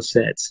Lego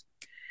sets.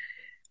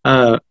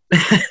 Uh,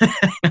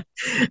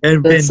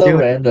 and That's been so doing.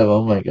 random.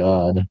 Oh my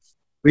God.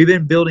 We've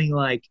been building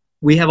like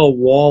we have a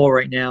wall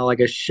right now, like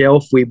a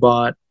shelf we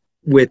bought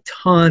with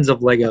tons of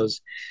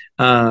Legos.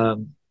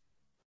 Um,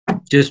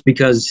 just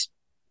because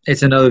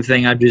it's another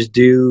thing I just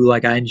do.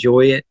 Like I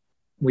enjoy it.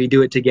 We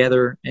do it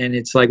together, and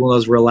it's like one of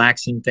those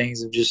relaxing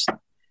things of just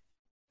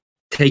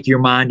take your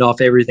mind off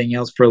everything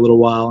else for a little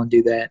while and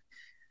do that.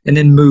 And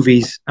then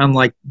movies. I'm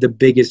like the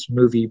biggest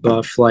movie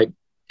buff like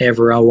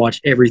ever. I watch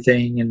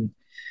everything and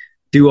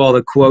do all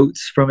the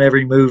quotes from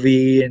every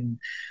movie and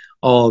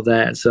all of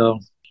that. So,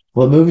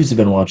 What movies have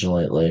you been watching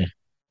lately?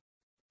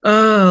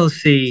 let's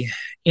see.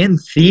 In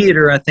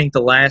theater, I think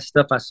the last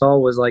stuff I saw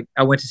was like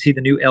I went to see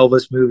the new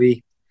Elvis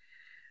movie.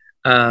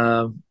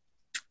 Um,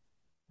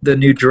 the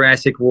new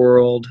Jurassic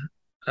World.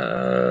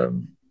 There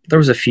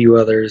was a few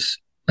others.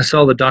 I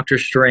saw the Doctor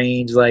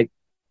Strange, like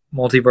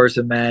Multiverse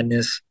of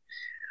Madness,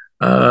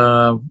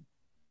 um,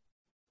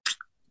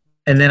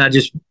 and then I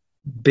just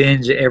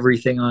binge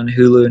everything on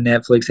Hulu,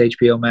 Netflix,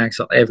 HBO Max,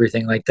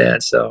 everything like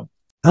that. So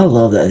I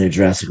love that new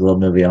Jurassic World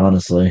movie,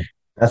 honestly.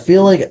 I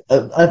feel like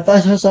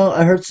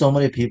I heard so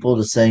many people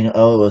just saying,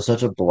 "Oh, it was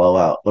such a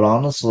blowout," but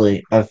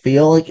honestly, I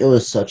feel like it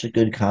was such a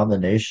good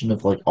combination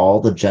of like all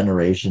the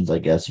generations, I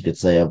guess you could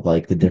say, of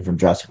like the different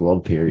Jurassic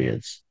World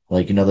periods.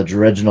 Like, the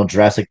original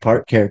Jurassic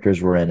Park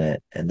characters were in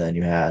it, and then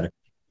you had,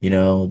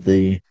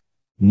 the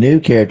new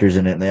characters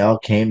in it, and they all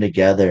came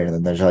together, and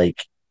then there's like,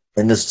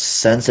 in this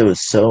sense, it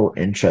was so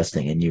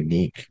interesting and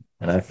unique,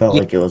 and I felt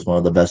yeah, like it was one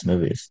of the best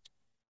movies.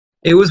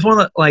 it was one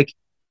of the, like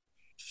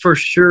for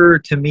sure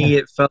to me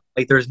it felt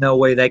like there's no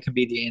way that can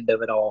be the end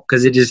of it all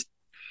because it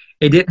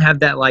didn't have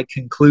that like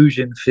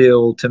conclusion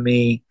feel to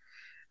me.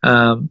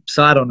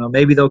 So I don't know.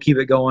 Maybe they'll keep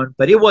it going,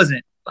 but it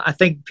wasn't. I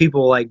think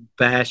people like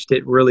bashed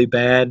it really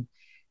bad,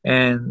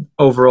 and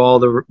overall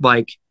the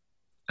like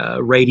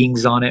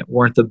ratings on it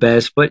weren't the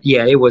best. But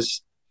yeah, it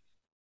was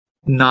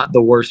not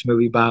the worst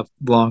movie by a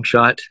long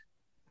shot.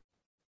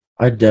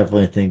 I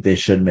definitely think they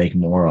should make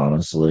more,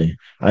 honestly.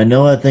 I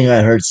think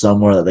I heard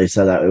somewhere that they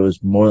said that it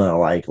was more than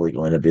likely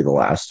going to be the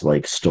last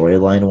like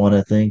storyline one,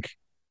 I think.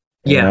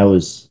 And Yeah,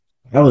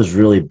 I was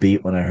really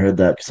beat when I heard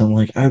that because I'm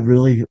like, I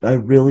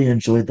really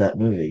enjoyed that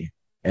movie.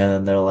 And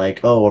then they're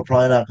like, oh, we're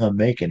probably not gonna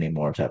make any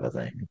more type of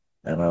thing.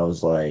 And I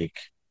was like,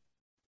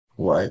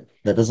 what?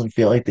 That doesn't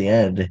feel like the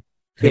end.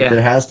 Like yeah.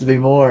 there has to be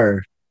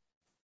more,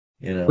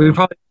 you We would know?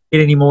 probably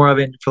get any more of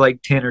it for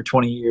like 10 or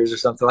 20 years or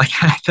something like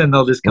that. Then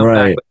they'll just come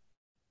back Right. with,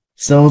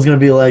 Someone's gonna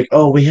be like,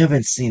 "Oh, we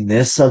haven't seen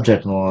this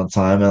subject in a long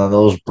time," and then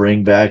they'll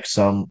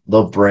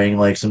bring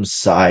like some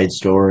side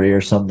story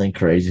or something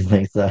crazy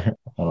like that.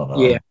 I don't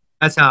yeah. know.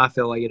 That's how I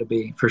feel like it'll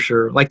be for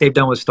sure. Like they've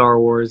done with Star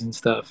Wars and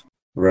stuff.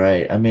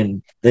 Right. I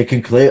mean, they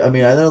conclude. I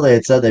mean, I know they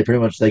had said they pretty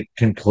much like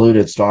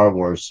concluded Star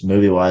Wars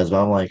movie wise,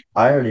 but I'm like,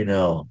 I already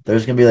know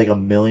there's gonna be like a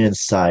million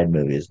side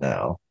movies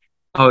now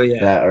Oh, yeah.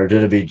 that are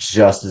gonna be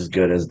just as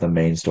good as the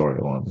main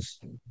story ones.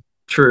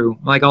 True.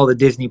 Like all the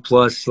Disney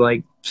Plus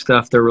like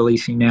stuff they're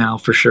releasing now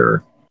for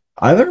sure.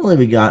 I haven't really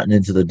been gotten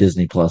into the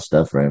Disney Plus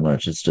stuff very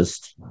much. It's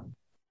just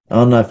I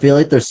don't know. I feel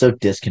like they're so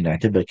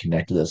disconnected but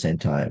connected at the same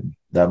time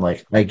that I'm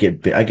like I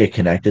get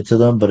connected to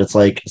them, but it's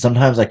like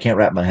sometimes I can't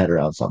wrap my head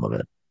around some of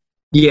it.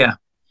 Yeah.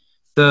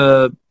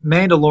 The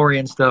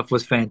Mandalorian stuff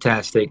was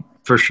fantastic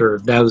for sure.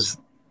 That was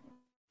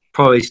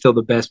probably still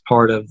the best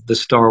part of the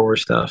Star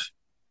Wars stuff.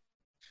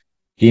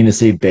 Getting to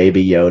see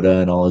Baby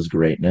Yoda and all his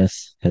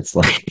greatness, it's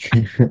like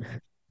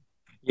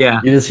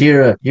Yeah. you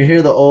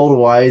hear the old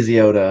wise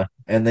Yoda,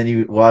 and then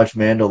you watch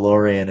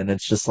Mandalorian, and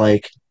it's just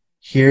like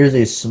here's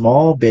a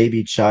small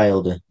baby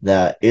child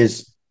that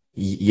is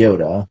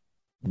Yoda.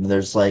 And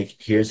there's like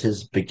here's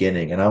his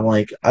beginning, and I'm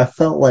like I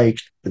felt like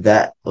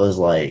that was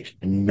like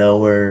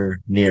nowhere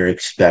near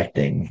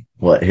expecting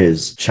what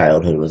his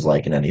childhood was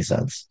like in any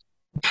sense.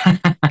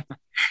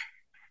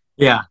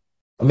 Yeah.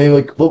 I mean,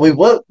 like, what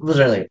was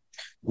there like?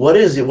 What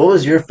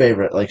was your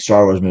favorite like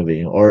Star Wars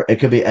movie, or it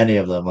could be any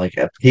of them, like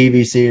a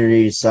TV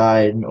series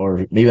side,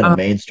 or even a Uh,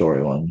 main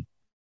story one.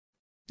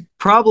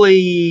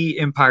 Probably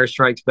Empire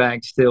Strikes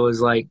Back still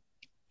is like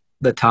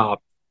the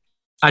top.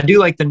 I do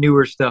like the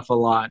newer stuff a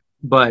lot,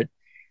 but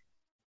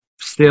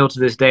still to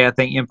this day, I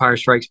think Empire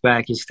Strikes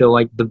Back is still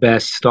like the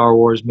best Star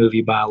Wars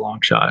movie by a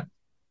long shot.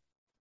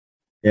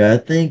 Yeah, I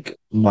think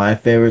my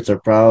favorites are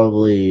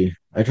probably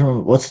I don't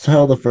remember what's the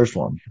title of the first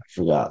one. I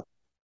forgot.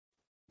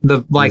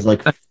 The It was like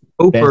like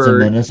Phantom Oper.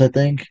 Menace, I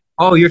think.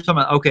 Oh, you're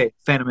talking about okay,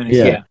 Phantom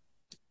Menace. Yeah, Yeah,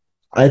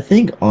 I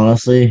think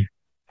honestly,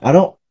 I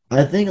don't.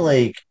 I think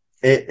like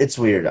it's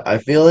weird. I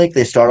feel like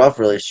they start off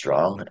really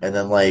strong, and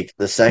then like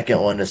the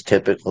second one is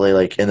typically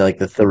like in like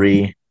the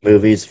three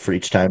movies for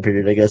each time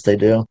period. I guess they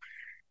do.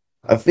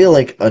 I feel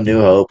like A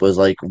New Hope was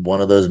like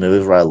one of those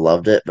movies where I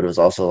loved it, but it was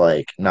also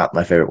like not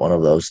my favorite one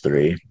of those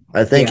three.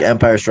 I think yeah,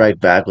 Empire Strike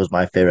Back was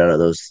my favorite out of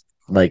those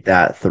like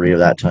that three of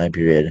that time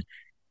period.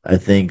 I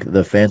think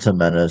The Phantom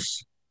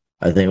Menace,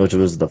 I think which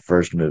was the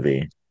first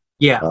movie.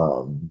 yeah.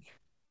 Um,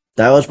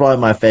 that was probably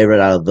my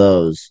favorite out of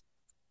those.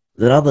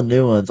 Then all the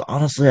new ones,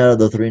 honestly, out of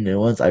the three new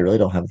ones, I really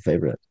don't have a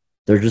favorite.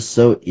 They're just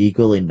so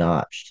equally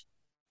notched.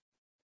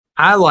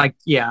 I like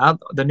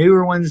the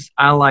newer ones.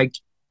 I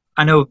liked.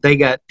 I know they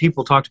got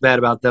people talked bad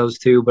about those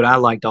too, but I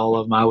liked all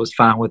of them. I was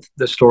fine with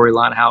the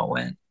storyline how it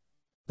went.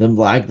 Then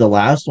like the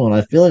last one,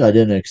 I feel like I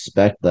didn't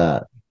expect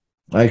that.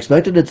 I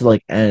expected it to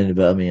like end,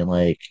 but I mean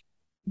like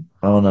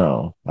I don't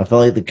know. I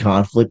felt like the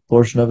conflict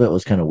portion of it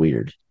was kind of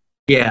weird.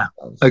 Yeah,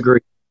 agree.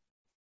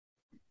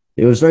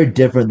 It was very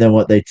different than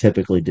what they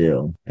typically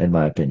do, in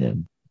my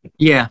opinion.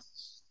 Yeah,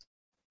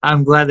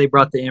 I'm glad they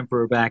brought the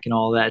Emperor back and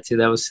all that too.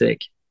 That was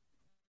sick.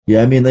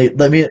 Yeah, I mean,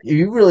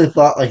 you really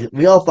thought like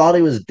we all thought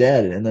he was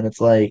dead, and then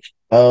it's like,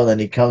 oh, then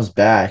he comes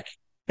back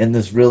in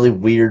this really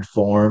weird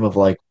form of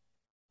like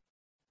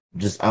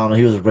just I don't know.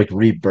 He was like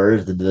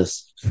rebirthed into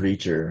this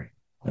creature,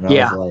 and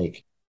Yeah,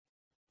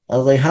 I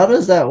was like, how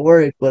does that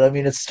work? But I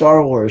mean, it's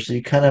Star Wars, so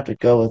you kind of have to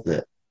go with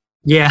it.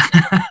 yeah,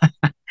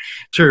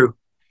 true.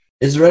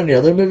 Is there any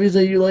other movies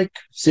that you like,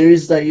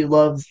 series that you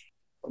love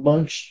a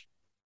bunch?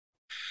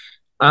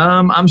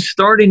 I'm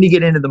starting to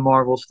get into the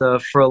Marvel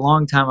stuff. For a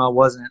long time, I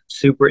wasn't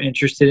super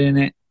interested in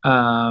it,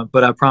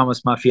 but I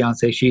promised my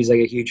fiance she's like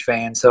a huge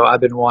fan, so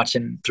I've been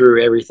watching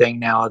through everything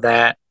now of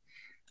that.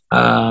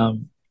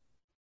 Um,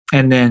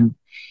 and then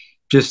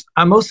just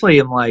I mostly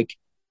am like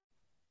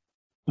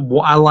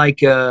I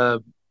like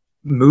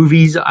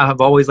movies.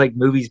 I've always liked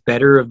movies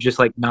better of just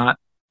like not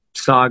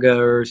saga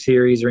or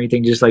series or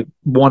anything, just like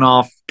one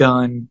off,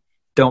 done.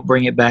 Don't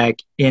bring it back,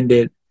 end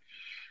it.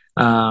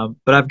 But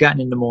I've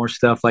gotten into more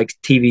stuff like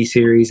TV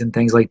series and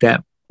things like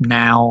that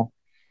now.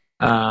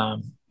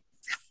 Um,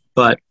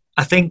 but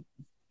I think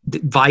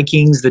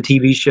Vikings, the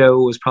TV show,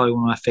 was probably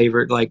one of my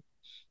favorite like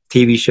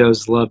TV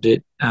shows. Loved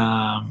it.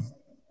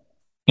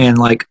 And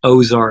like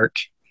Ozark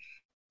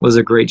was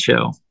a great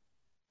show.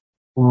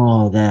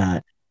 Oh,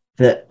 that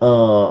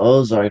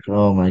Ozark.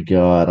 Oh my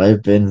God,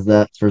 I've been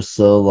that for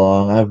so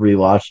long. I've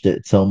rewatched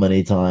it so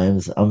many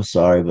times. I'm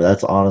sorry, but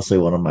that's honestly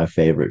one of my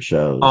favorite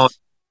Oh, shows.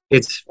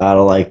 it's Out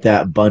of like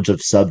that bunch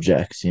of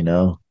subjects, you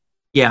know?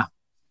 yeah.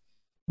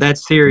 That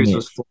I series mean,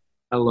 was fun.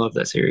 I love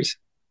that series.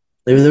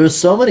 there was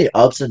so many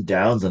ups and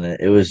downs in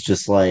it. It was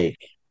just like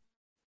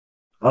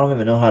I don't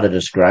even know how to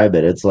describe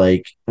it. It's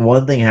like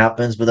one thing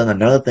happens, but then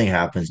another thing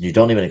happens, and you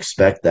don't even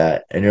expect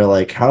that. And you're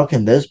like, how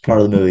can this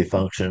part of the movie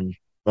function?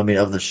 I mean,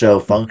 of the show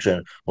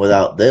function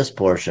without this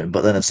portion,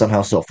 but then it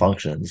somehow still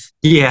functions.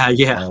 Yeah,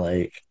 yeah, And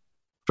like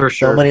for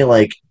so sure. many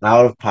like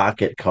out of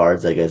pocket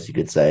cards, I guess you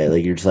could say.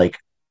 Like you're just like,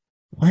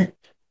 what?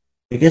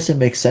 I guess it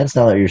makes sense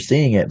now that you're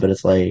seeing it, but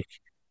it's like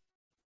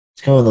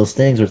it's kind of one of those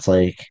things where it's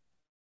like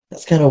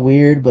that's kind of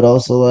weird, but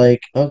also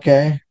like,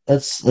 okay,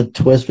 that's a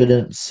twist we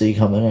didn't see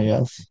coming, I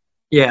guess.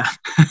 Yeah,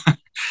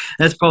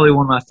 that's probably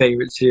one of my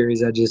favorite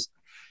series.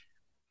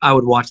 I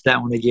would watch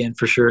that one again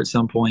for sure at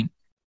some point.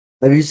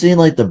 Have you seen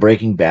like the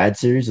Breaking Bad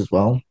series as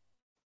well?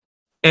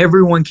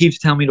 Everyone keeps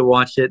telling me to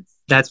watch it.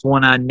 That's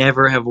one I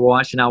never have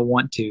watched, and I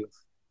want to.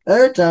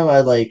 Every time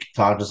I like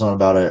talk to someone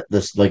about it,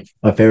 this like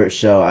my favorite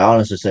show, I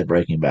honestly say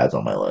Breaking Bad's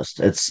on my list.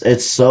 It's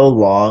so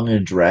long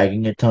and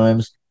dragging at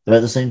times, but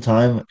at the same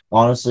time,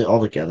 honestly,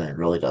 all together it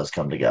really does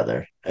come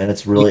together. And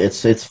it's Yeah, really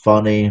it's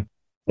funny,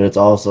 but it's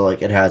also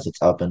like it has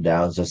its up and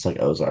downs, just like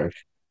Ozark,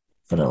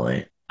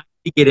 definitely.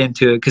 to get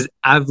into it because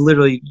I've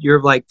literally,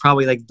 you're like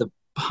probably like the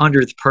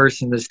 100th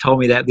person that's told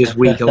me that this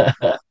week.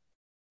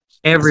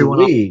 It's a Everyone,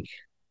 week.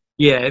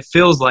 yeah, it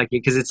feels like it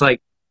because it's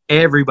like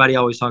everybody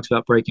always talks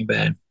about Breaking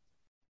Bad.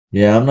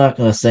 Yeah, I'm not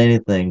gonna say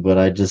anything, but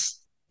I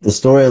just the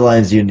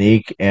storyline's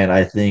unique, and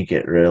I think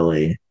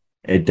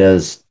it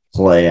does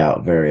play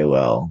out very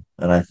well,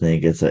 and I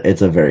think it's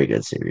a very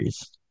good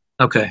series.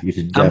 Okay, You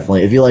should I'm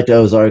definitely, if you liked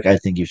Ozark, I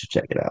think you should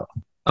check it out.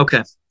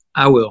 okay.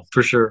 I will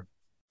for sure.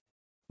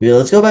 Yeah,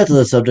 let's go back to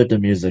the subject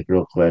of music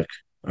real quick,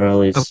 or at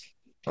Oh, least,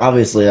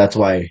 obviously, that's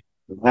why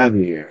we have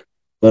you here.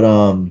 But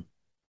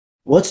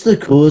what's the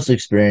coolest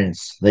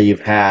experience that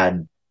you've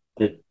had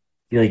that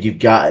like you've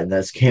gotten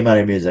that's came out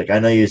of music? I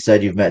know you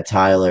said you've met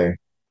Tyler.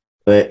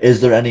 But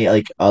is there any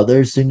like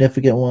other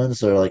significant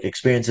ones or like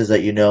experiences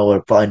that you know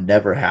would probably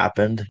never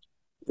happened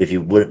if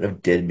you wouldn't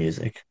have did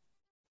music?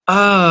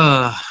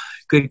 uh,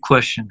 good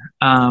question.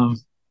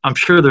 I'm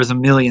sure there's a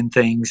million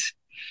things.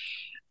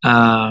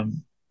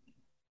 Um,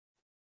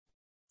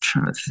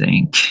 Trying to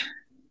think.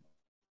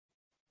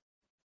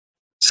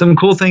 Some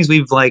cool things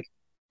we've like,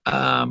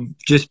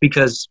 just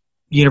because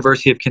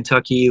University of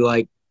Kentucky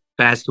like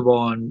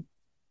basketball and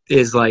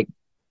is like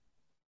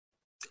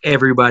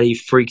everybody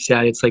freaks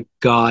out. It's like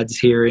gods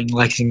here in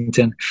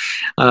Lexington.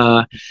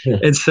 Uh,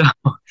 and so,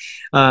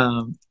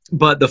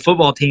 but the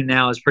football team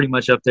now is pretty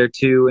much up there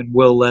too. And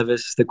Will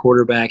Levis, the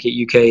quarterback at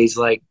UK, is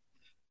like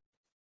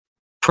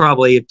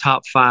probably a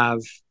top five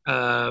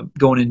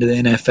going into the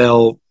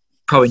NFL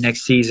probably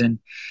next season.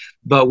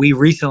 But we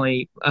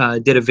recently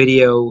did a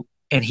video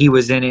and he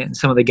was in it and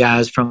some of the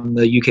guys from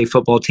the UK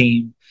football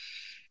team.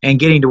 And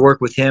getting to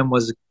work with him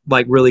was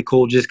like really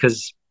cool just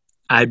because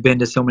I'd been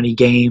to so many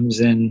games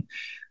and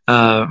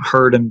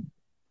heard him,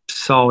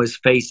 saw his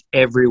face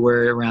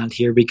everywhere around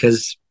here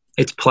because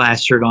it's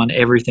plastered on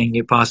everything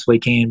it possibly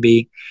can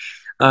be.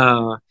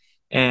 Uh,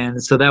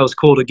 and so that was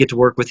cool to get to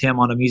work with him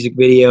on a music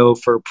video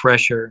for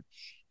Pressure.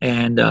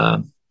 And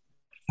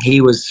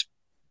he was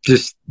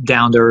just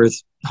down to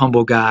earth,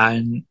 humble guy.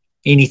 And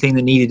anything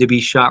that needed to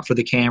be shot for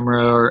the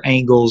camera or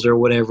angles or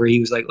whatever, he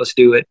was like, let's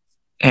do it.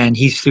 And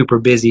he's super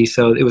busy.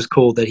 So it was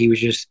cool that he was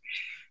just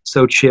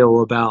so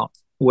chill about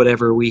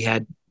whatever we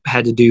had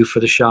to do for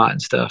the shot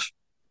and stuff.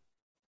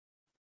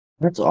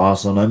 That's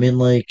awesome. I mean,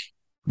 like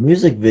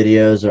music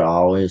videos are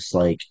always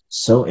like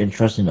so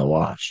interesting to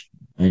watch.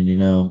 And you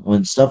know,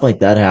 when stuff like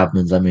that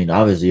happens, I mean,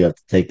 obviously you have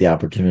to take the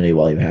opportunity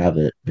while you have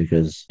it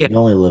because Yeah, you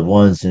only live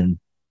once and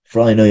for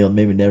all you know you'll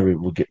maybe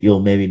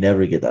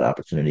never get that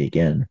opportunity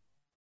again.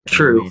 And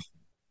I true. mean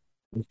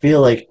I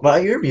feel like well,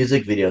 your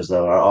music videos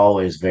though are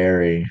always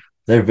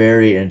they're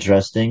very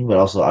interesting, but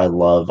also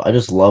I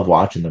just love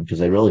watching them because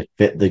they really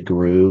fit the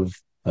groove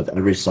of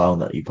every song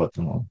that you put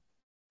them on.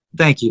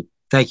 Thank you.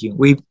 Thank you.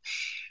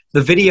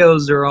 The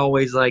videos are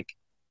always like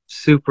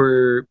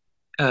super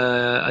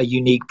a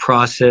unique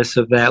process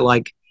of that.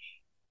 Like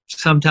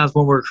sometimes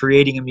when we're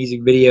creating a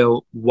music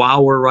video,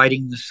 while we're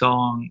writing the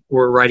song,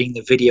 we're writing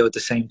the video at the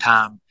same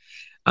time.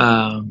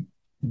 Um,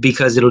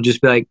 because it'll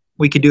just be like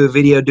we could do a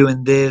video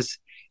doing this,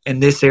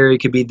 and this area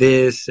could be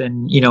this,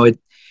 and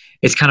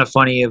it's kind of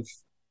funny if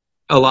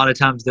a lot of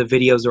times the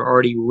videos are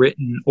already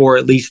written, or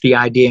at least the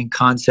idea and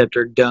concept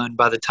are done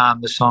by the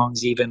time the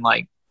song's even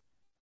like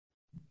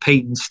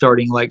Peyton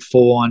starting like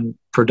full on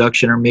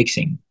production or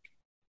mixing.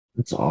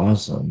 That's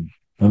awesome.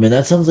 I mean,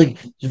 that sounds like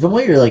from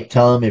what you're like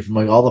telling me from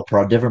like all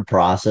the different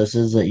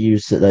processes that you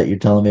said that you're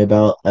telling me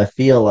about. I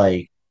feel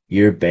like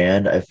your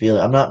band. I feel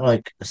I'm not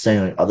like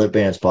saying like other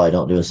bands probably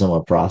don't do a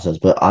similar process,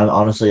 but I'm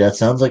honestly that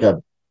sounds like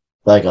a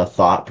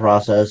thought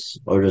process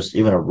or just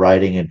even a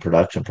writing and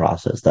production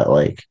process that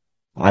like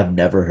I've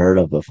never heard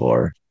of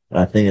before. And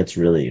I think it's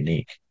really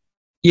unique.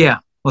 Yeah,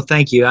 well,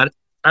 thank you. I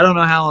don't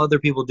know how other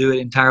people do it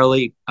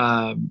entirely.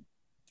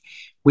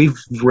 We've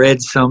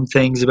read some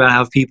things about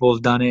how people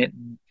have done it,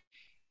 and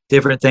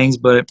different things,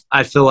 but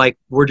I feel like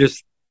we're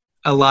just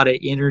a lot of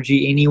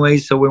energy anyway.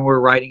 So when we're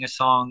writing a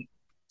song,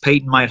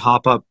 Peyton might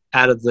hop up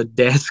out of the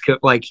desk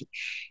like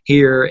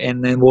here,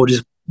 and then we'll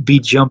just be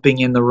jumping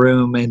in the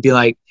room and be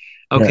like,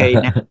 okay,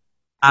 now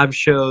live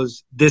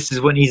shows, this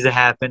is what needs to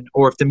happen.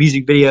 Or if the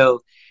music video,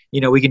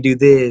 we can do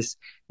this.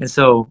 And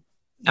so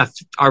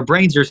our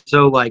brains are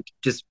so like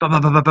just bah, bah,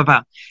 bah, bah, bah,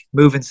 bah,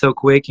 moving so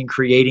quick and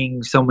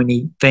creating so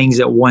many things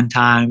at one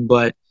time.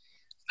 But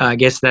I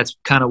guess that's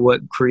kind of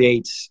what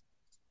creates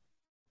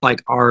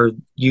like our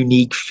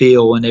unique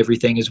feel and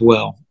everything as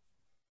well.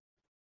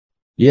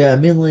 Yeah, I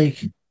mean,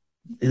 like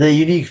the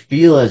unique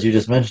feel, as you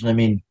just mentioned. I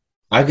mean,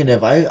 I can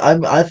have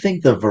I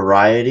think the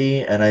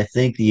variety and I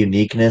think the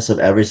uniqueness of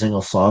every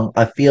single song.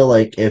 I feel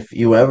like if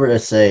you ever to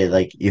say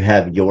like you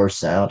have your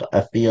sound,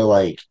 I feel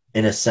like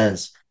in a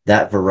sense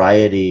that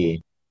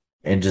variety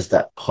and just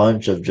that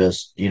punch of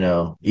just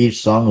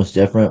each song was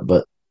different,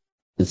 but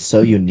it's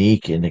so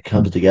unique and it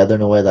comes together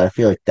in a way that I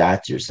feel like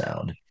that's your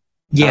sound,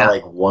 not Yeah,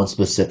 like one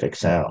specific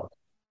sound.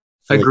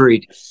 I feel like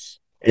agreed.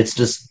 it's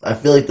just I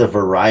feel like the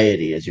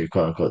variety is your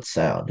quote unquote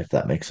sound, if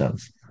that makes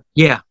sense.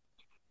 Yeah,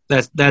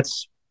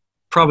 that's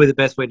probably the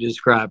best way to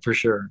describe for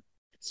sure.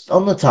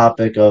 On the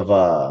topic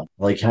of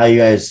like how you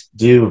guys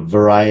do a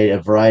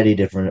variety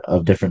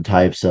different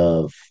types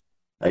of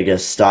I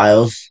guess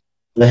styles.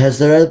 But has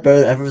there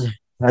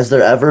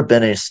ever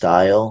been a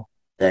style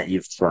that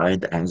you've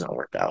tried that hasn't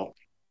worked out?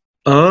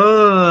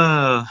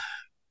 Uh,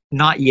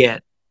 Not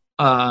yet.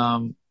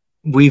 Um,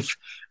 we've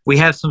we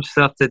have some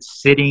stuff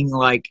that's sitting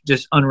like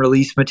just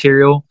unreleased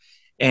material,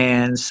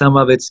 and some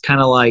of it's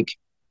kind of like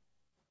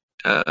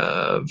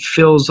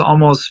feels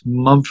almost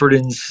Mumford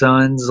and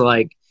Sons,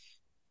 like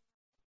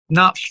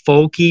not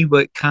folky,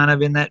 but kind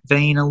of in that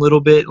vein a little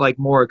bit, like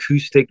more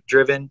acoustic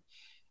driven.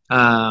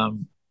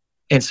 Um,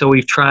 and so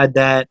we've tried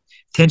that.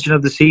 Tension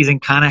of the Season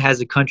kind of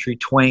has a country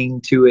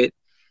twang to it.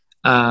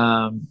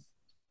 Um,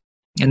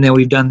 and then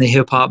we've done the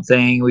hip hop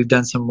thing. We've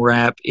done some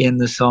rap in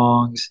the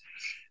songs.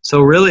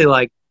 So really,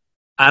 like,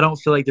 I don't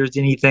feel like there's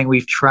anything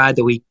we've tried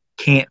that we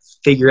can't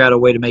figure out a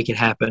way to make it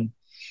happen.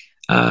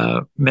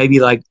 Maybe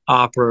like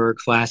opera or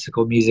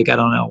classical music. I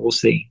don't know. We'll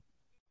see.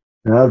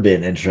 That would be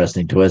an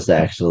interesting twist,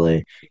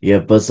 actually. Yeah,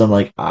 put some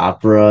like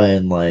opera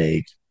and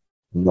like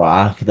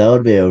rock. That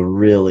would be a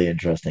really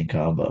interesting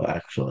combo,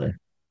 actually.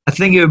 I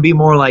think it would be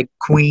more like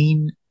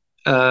Queen,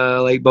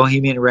 like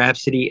Bohemian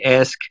Rhapsody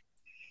esque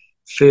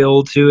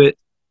feel to it.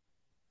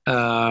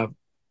 Uh,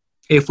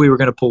 if we were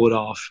going to pull it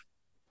off.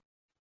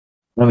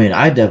 I mean,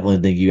 I definitely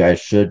think you guys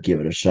should give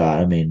it a shot.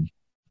 I mean,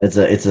 it's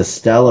a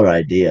stellar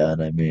idea,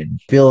 and I mean,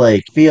 feel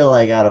like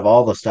out of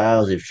all the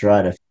styles you've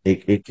tried, if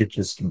it could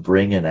just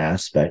bring an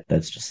aspect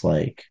that's just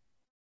like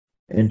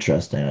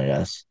interesting, I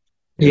guess.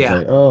 It's Yeah,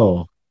 like,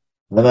 oh,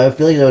 I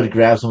feel like that would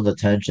grab someone's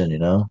attention.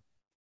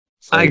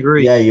 It's I like,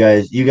 agree. yeah,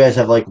 you guys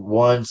have like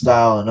one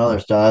style and another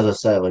style. As I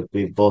said, like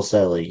we both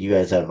said, like you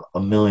guys have a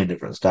million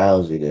different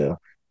styles you do.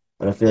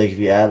 But I feel like if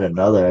you add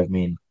another, I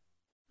mean,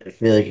 I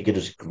feel like you could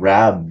just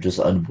grab just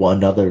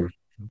one other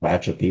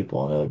batch of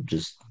people and it would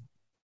just,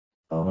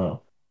 I don't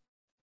know.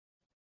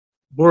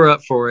 We're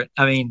up for it.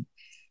 I mean,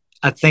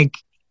 I think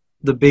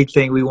the big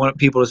thing we want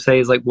people to say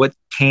is like, what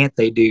can't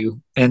they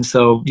do? And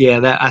so, yeah,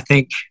 that I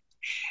think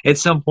at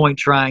some point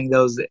trying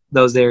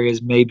those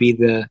areas may be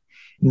the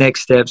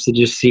next steps to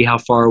just see how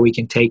far we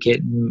can take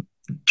it and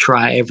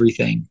try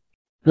everything.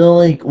 So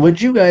like,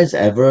 would you guys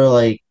ever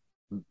like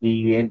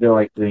be into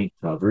like doing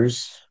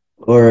covers,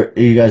 or are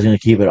you guys gonna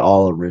keep it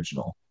all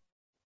original?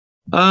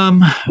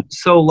 Um,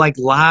 so like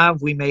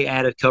live, we may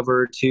add a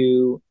cover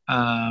to.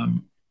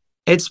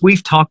 It's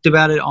we've talked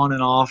about it on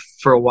and off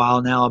for a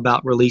while now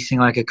about releasing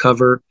like a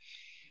cover.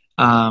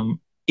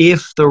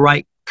 If the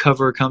right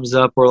cover comes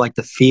up or like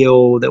the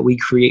feel that we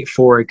create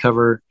for a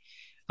cover,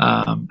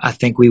 I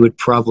think we would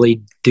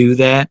probably do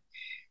that.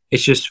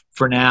 It's just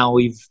for now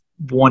we've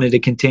wanted to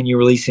continue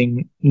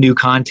releasing new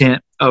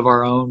content of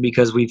our own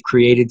because we've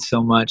created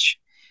so much.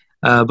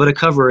 But a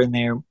cover in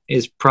there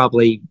is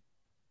probably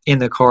in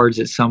the cards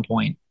at some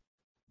point.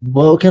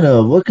 What kind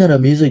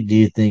of music do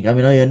you think? I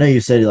mean, I know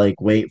you said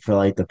like wait for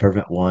like the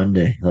perfect one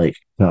to like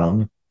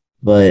come,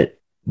 but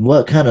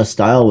what kind of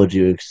style would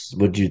you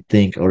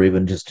think or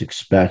even just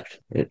expect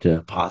it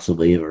to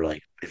possibly or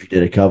like if you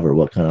did a cover,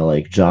 what kind of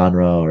like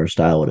genre or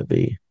style would it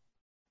be?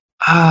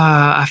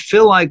 I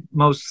feel like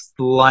most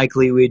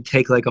likely we'd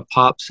take like a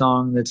pop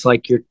song that's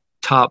like your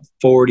top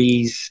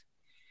 40s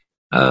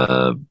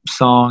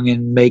song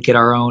and make it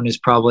our own is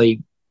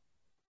probably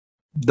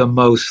the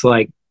most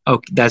like,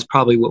 okay, that's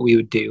probably what we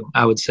would do,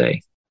 I would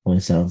say. Well,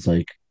 it sounds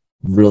like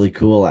really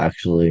cool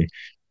actually.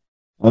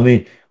 I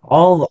mean,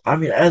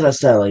 as I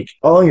said, like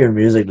all your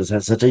music just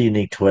has such a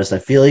unique twist. I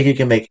feel like you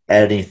can make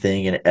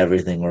anything and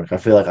everything work. I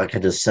feel like I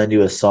could just send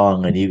you a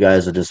song and you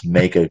guys would just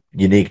make a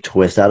unique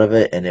twist out of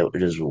it and it would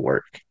just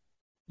work.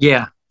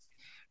 Yeah.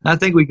 I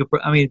think we could,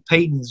 I mean,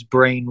 Peyton's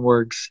brain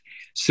works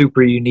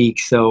super unique.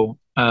 So,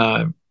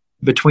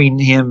 between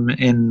him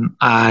and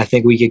I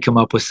think we could come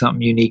up with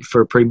something unique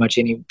for pretty much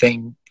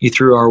anything you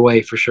threw our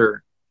way for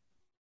sure.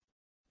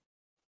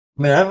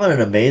 I mean, I find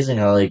it amazing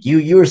how like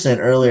you were saying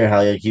earlier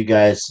how like you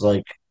guys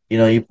like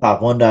you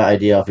pop one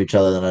idea off each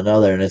other than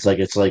another, and it's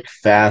like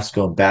fast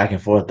going back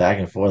and forth, back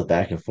and forth,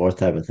 back and forth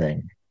type of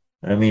thing.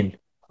 I mean,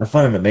 I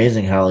find it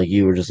amazing how like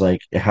you were just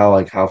like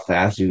how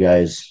fast you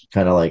guys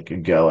kind of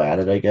like go at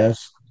it, I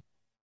guess.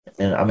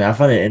 And I mean, I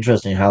find it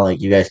interesting how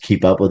like you guys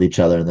keep up with each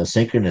other, and the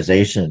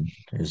synchronization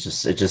is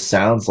just it just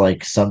sounds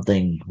like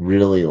something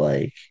really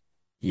like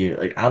you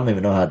like I don't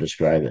even know how to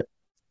describe it.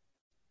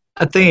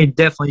 I think it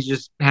definitely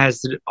just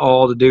has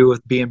all to do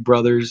with being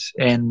brothers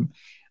and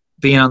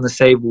being on the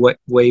same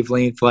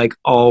wavelength, like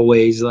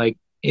always. Like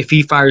if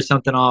he fires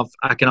something off,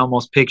 I can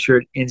almost picture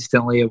it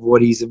instantly of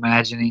what he's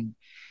imagining.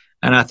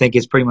 And I think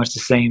it's pretty much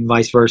the same,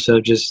 vice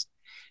versa. Just,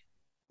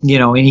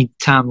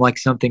 anytime like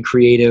something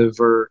creative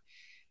or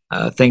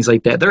things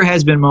like that. There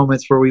has been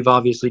moments where we've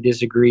obviously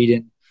disagreed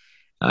and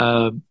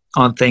uh,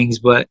 on things,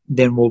 but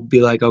then we'll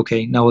be like,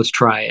 okay, no, let's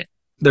try it.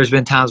 There's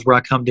been times where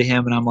I come to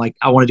him and I'm like,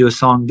 I want to do a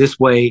song this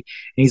way, and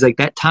he's like,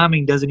 that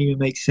timing doesn't even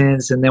make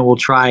sense, and then we'll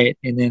try it,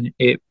 and then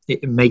it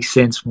makes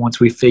sense once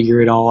we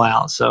figure it all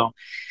out. So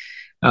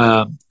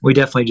we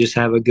definitely just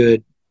have a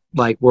good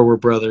like where we're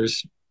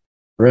brothers.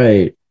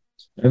 Right.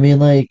 I mean,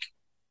 like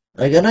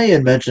I know you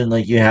had mentioned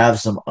like you have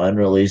some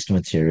unreleased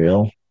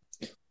material,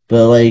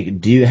 but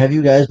like, do you have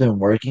you guys been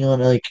working on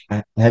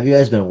have you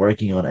guys been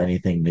working on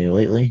anything new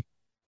lately?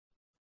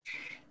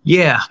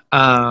 Yeah,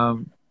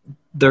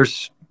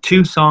 there's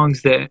two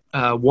songs that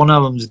one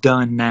of them's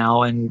done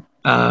now, and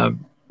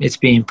it's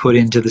being put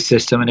into the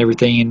system and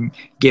everything, and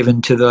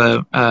given to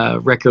the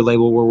record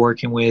label we're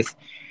working with.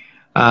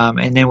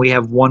 And then we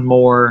have one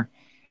more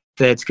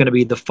that's going to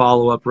be the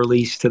follow up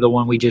release to the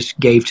one we just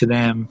gave to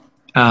them.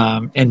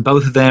 And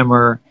both of them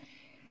are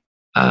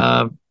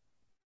uh,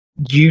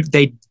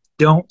 they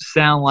don't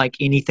sound like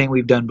anything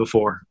we've done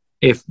before.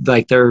 If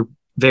like they're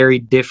very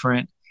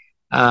different.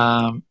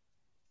 Um,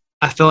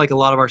 I feel like a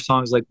lot of our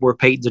songs, like where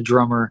Peyton's a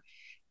drummer,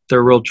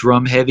 they're real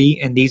drum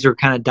heavy, and these are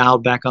kind of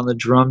dialed back on the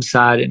drum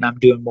side, and I'm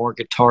doing more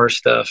guitar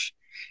stuff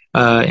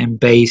and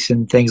bass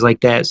and things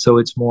like that. So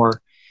it's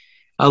more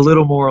a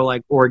little more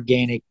like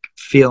organic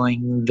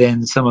feeling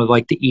than some of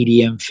like the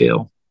EDM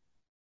feel.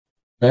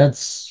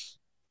 That's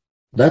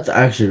that's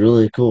actually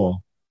really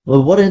cool.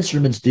 Well, what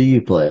instruments do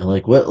you play?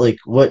 Like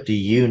what do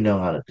you know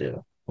how to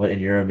do? What in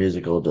your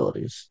musical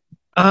abilities?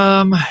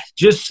 Um,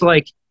 just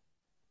like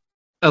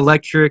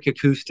electric,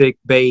 acoustic,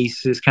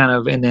 bass is kind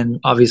of, and then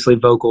obviously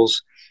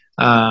vocals.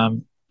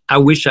 Um, I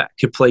wish I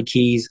could play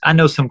keys. I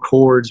know some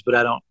chords, but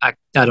I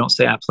don't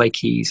say I play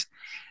keys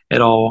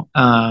at all.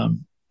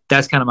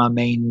 That's kind of my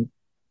main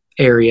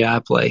area I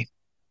play.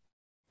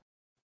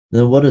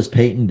 Then what does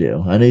Peyton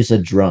do? I know you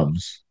said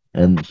drums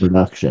and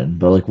production,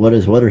 but like what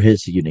are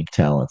his unique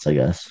talents, I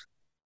guess?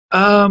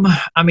 Um,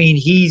 I mean,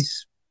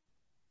 he's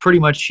pretty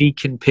much he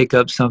can pick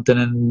up something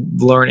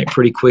and learn it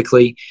pretty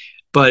quickly,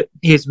 but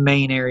his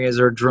main areas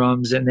are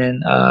drums and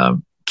then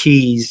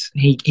keys.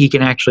 He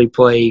can actually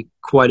play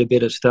quite a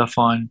bit of stuff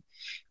on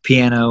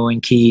piano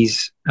and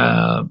keys.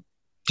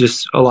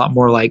 Just a lot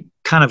more like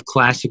kind of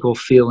classical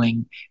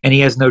feeling, and he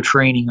has no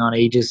training on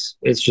it.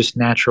 It's just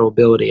natural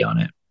ability on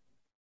it.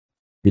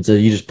 It's a,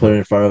 you just put it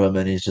in front of him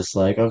and he's just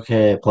like,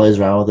 okay, plays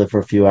around with it for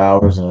a few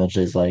hours and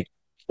eventually he's like,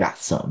 got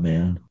something,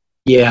 man.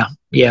 Yeah,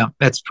 yeah,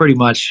 that's pretty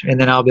much. And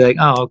then I'll be like,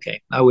 oh,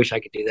 okay, I wish I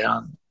could do that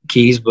on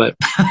keys, but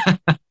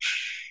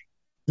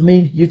I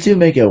mean, you two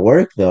make it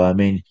work though. I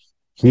mean,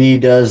 he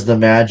does the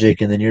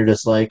magic and then you're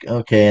just like,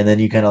 okay, and then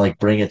you kind of like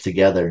bring it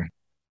together.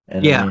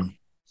 And yeah,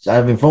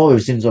 I mean, from what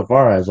we've seen so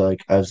far, as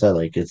like I've said,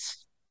 like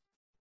it's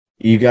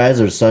you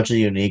guys are such a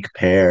unique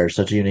pair,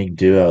 such a unique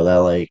duo that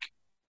like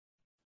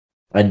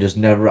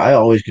I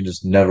always can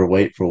just never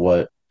wait for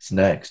what's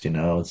next, you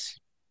know?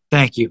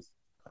 thank you.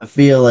 I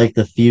feel like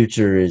the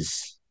future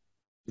is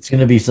it's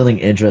gonna be something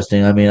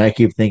interesting. I mean, I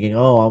keep thinking,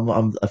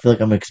 oh, I feel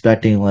like I'm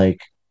expecting like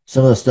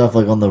some of the stuff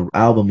like on the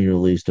album you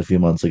released a few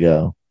months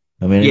ago.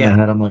 I mean, in my Yeah,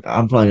 head, I'm like,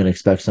 I'm probably gonna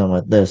expect something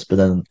like this, but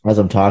then as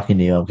I'm talking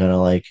to you, I'm kind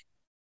of like,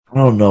 I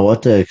don't know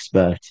what to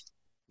expect,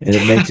 and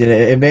it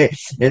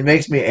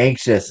makes me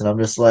anxious, and I'm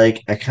just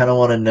like, I kind of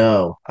want to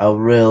know. I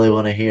really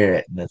want to hear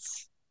it, and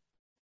it's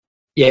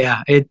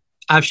yeah. It.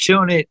 I've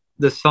shown it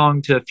the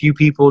song to a few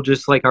people,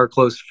 just like our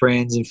close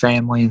friends and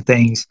family and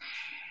things.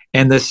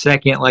 And the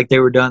second, like they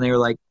were done, they were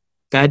like,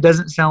 "That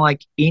doesn't sound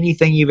like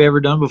anything you've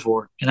ever done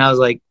before." And I was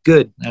like,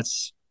 "Good,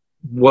 that's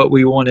what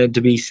we wanted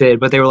to be said."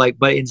 But they were like,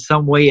 "But in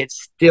some way, it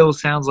still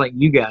sounds like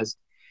you guys."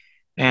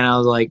 And I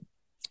was like,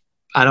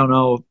 "I don't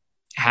know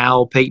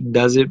how Peyton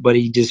does it, but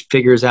he just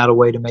figures out a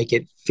way to make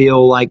it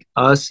feel like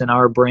us and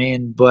our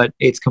brand, but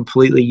it's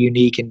completely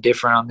unique and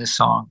different on this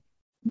song."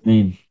 I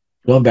mean,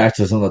 going back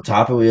to some of the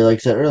topic we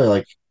like said earlier,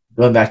 like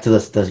going back to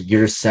the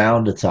your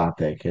sound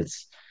topic,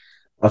 it's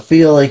I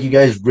feel like you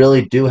guys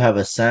really do have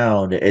a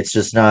sound. It's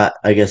just not,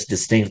 I guess,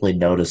 distinctly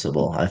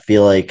noticeable. I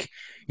feel like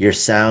your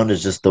sound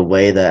is just the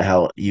way that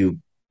how you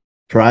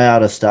try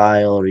out a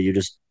style or you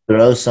just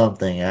throw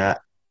something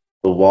at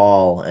the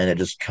wall and it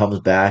just comes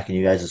back and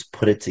you guys just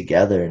put it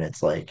together and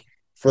it's like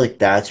I feel like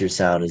that's your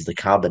sound is the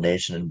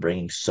combination and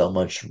bringing so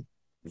much.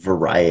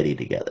 variety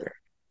together.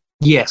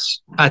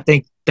 Yes, I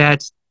think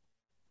that's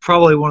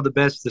probably one of the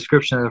best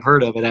descriptions I've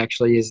heard of it.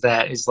 Actually, is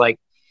that is like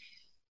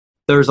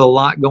there's a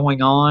lot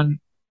going on,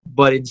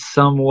 but in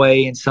some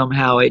way and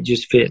somehow it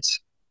just fits.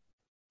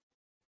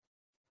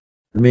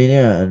 I mean,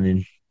 yeah, I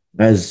mean,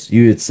 as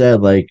you had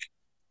said, like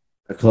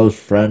a close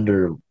friend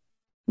or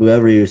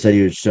whoever you said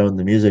you had shown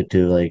the music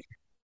to, like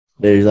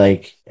there's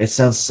like it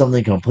sounds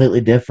something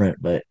completely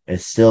different, but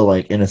it's still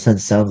like in a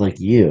sense sounds like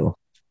you.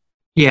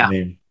 I Yeah,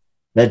 mean,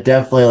 that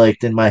definitely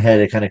like in my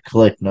head it kind of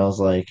clicked, and I was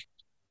like,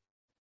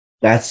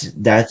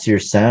 that's your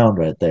sound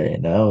right there, you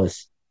know?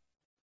 It's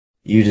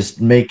you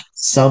just make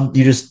some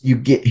you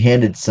get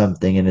handed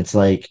something, and it's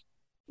like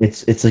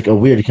it's like a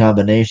weird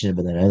combination,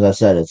 but then as I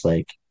said, it's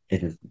like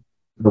it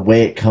the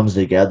way it comes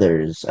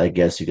together is, I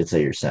guess you could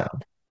say, your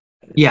sound.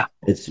 yeah.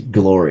 It's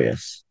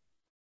glorious,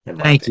 in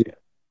my Thank you, opinion.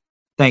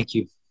 thank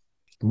you.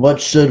 What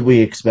should we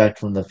expect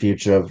from the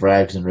future of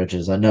Rags and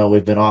Riches? I know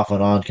we've been off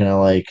and on, kind of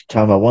like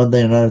talking about one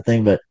thing, another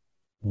thing, but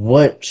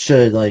what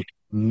should like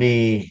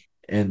me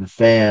and the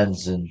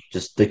fans and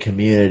just the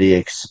community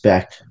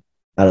expect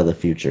out of the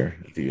future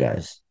of you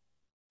guys?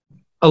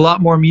 A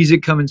lot more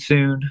music coming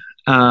soon.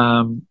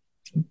 Um,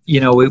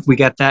 we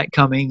got that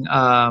coming.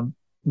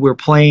 We're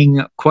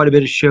playing quite a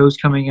bit of shows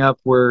coming up.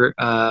 We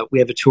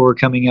have a tour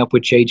coming up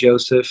with Jay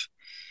Joseph,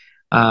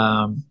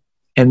 um,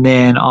 and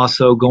then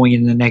also going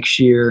into the next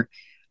year,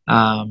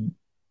 um,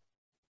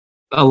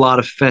 a lot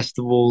of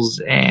festivals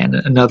and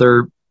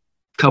another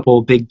couple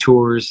of big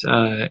tours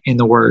in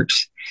the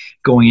works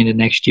going into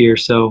next year.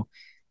 So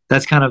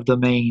that's kind of the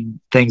main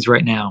things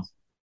right now.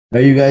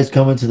 Are you guys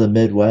coming to the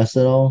Midwest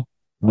at all?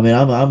 I mean,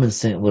 I'm in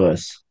St.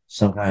 Louis.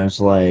 Sometimes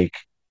like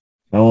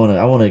I really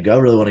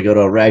want to go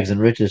to a Rags and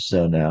Riches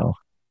show now.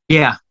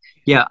 Yeah,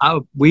 yeah.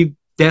 We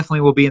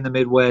definitely will be in the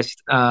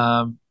Midwest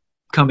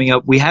coming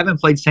up. We haven't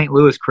played St.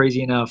 Louis,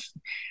 crazy enough.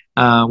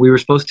 We were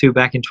supposed to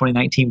back in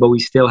 2019, but we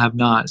still have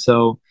not.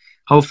 So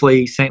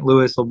hopefully St.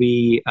 Louis will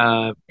be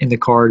in the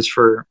cards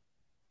for,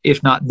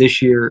 if not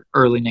this year,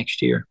 early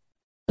next year.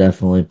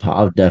 Definitely,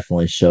 I'll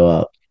definitely show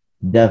up.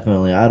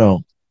 Definitely. I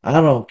don't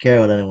care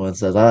what anyone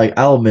says.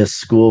 I'll miss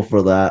school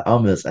for that. I'll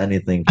miss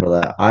anything for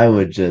that. I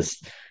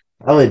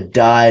would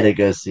die to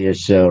go see a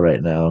show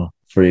right now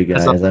for you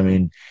That's all. guys. I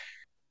mean,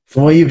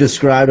 from what you've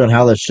described on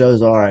how the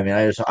shows are, I mean,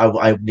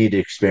 I need to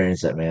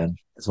experience it, man.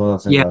 It's one of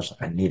those things Yeah,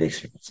 I need to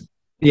experience it.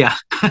 yeah,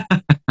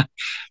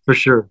 for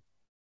sure.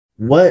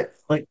 What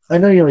like I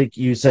know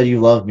you said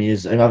you love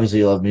music, and obviously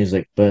you love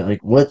music, but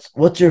like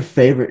what's your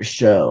favorite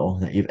show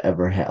that you've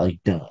ever had like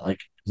done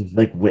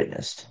like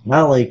witnessed?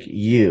 Not like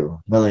you,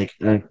 but like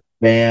a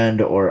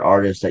band or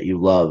artist that you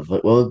love.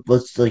 Like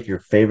what's like your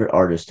favorite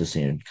artist to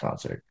see in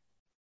concert?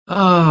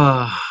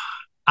 Uh,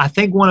 I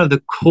think one of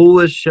the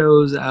coolest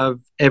shows I've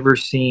ever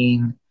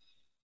seen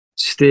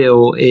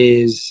still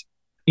is,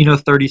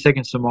 30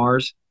 Seconds to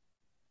Mars.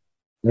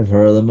 I've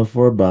heard of them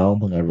before, but I don't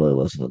think I really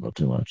listened to them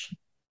too much.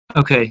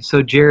 Okay,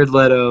 so Jared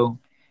Leto,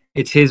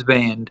 it's his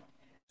band.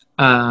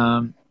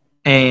 Um,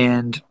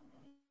 and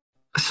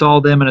I saw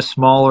them in a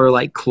smaller,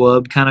 like,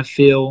 club kind of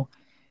feel.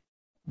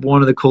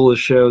 One of the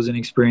coolest shows and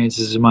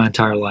experiences of my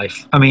entire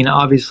life. I mean,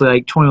 obviously,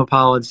 like, 21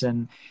 Pilots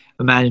and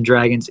Imagine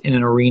Dragons in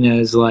an arena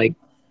is like,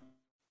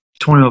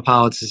 21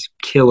 Pilots is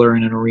killer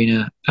in an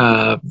arena,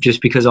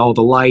 just because all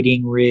the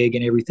lighting, rig,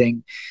 and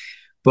everything.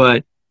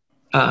 But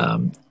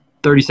um,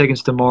 30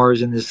 Seconds to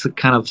Mars in this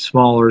kind of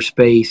smaller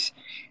space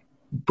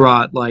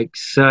brought like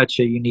such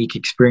a unique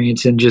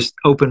experience and just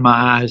opened my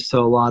eyes to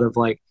a lot of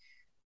like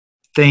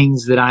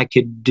things that I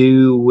could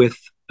do with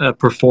a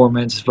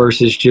performance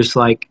versus just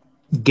like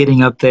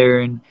getting up there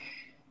and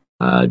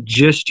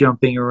just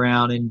jumping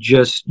around and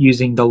just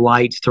using the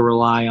lights to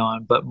rely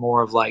on, but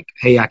more of like,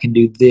 hey, I can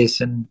do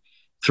this and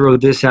throw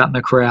this out in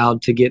the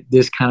crowd to get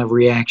this kind of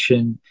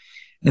reaction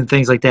and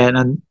things like that.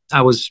 And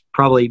I was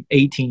probably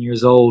 18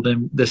 years old,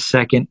 and the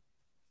second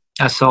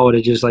I saw it,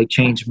 it just like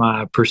changed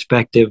my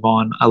perspective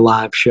on a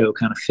live show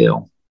kind of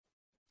feel.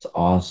 It's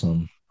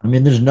awesome. I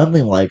mean, there's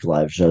nothing like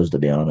live shows to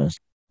be honest.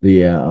 But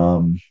yeah,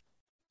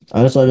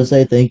 I just like to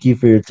say thank you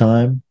for your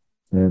time.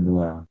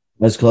 And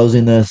as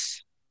closing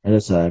this, I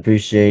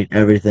appreciate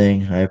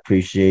everything. I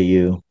appreciate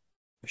you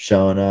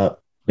showing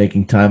up,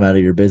 making time out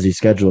of your busy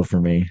schedule for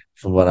me,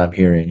 from what I'm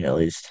hearing at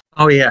least.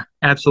 Oh yeah,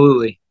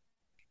 absolutely.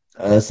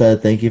 As I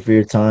said, thank you for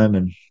your time.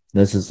 And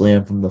this is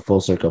Liam from the Full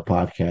Circle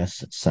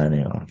Podcast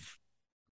signing off.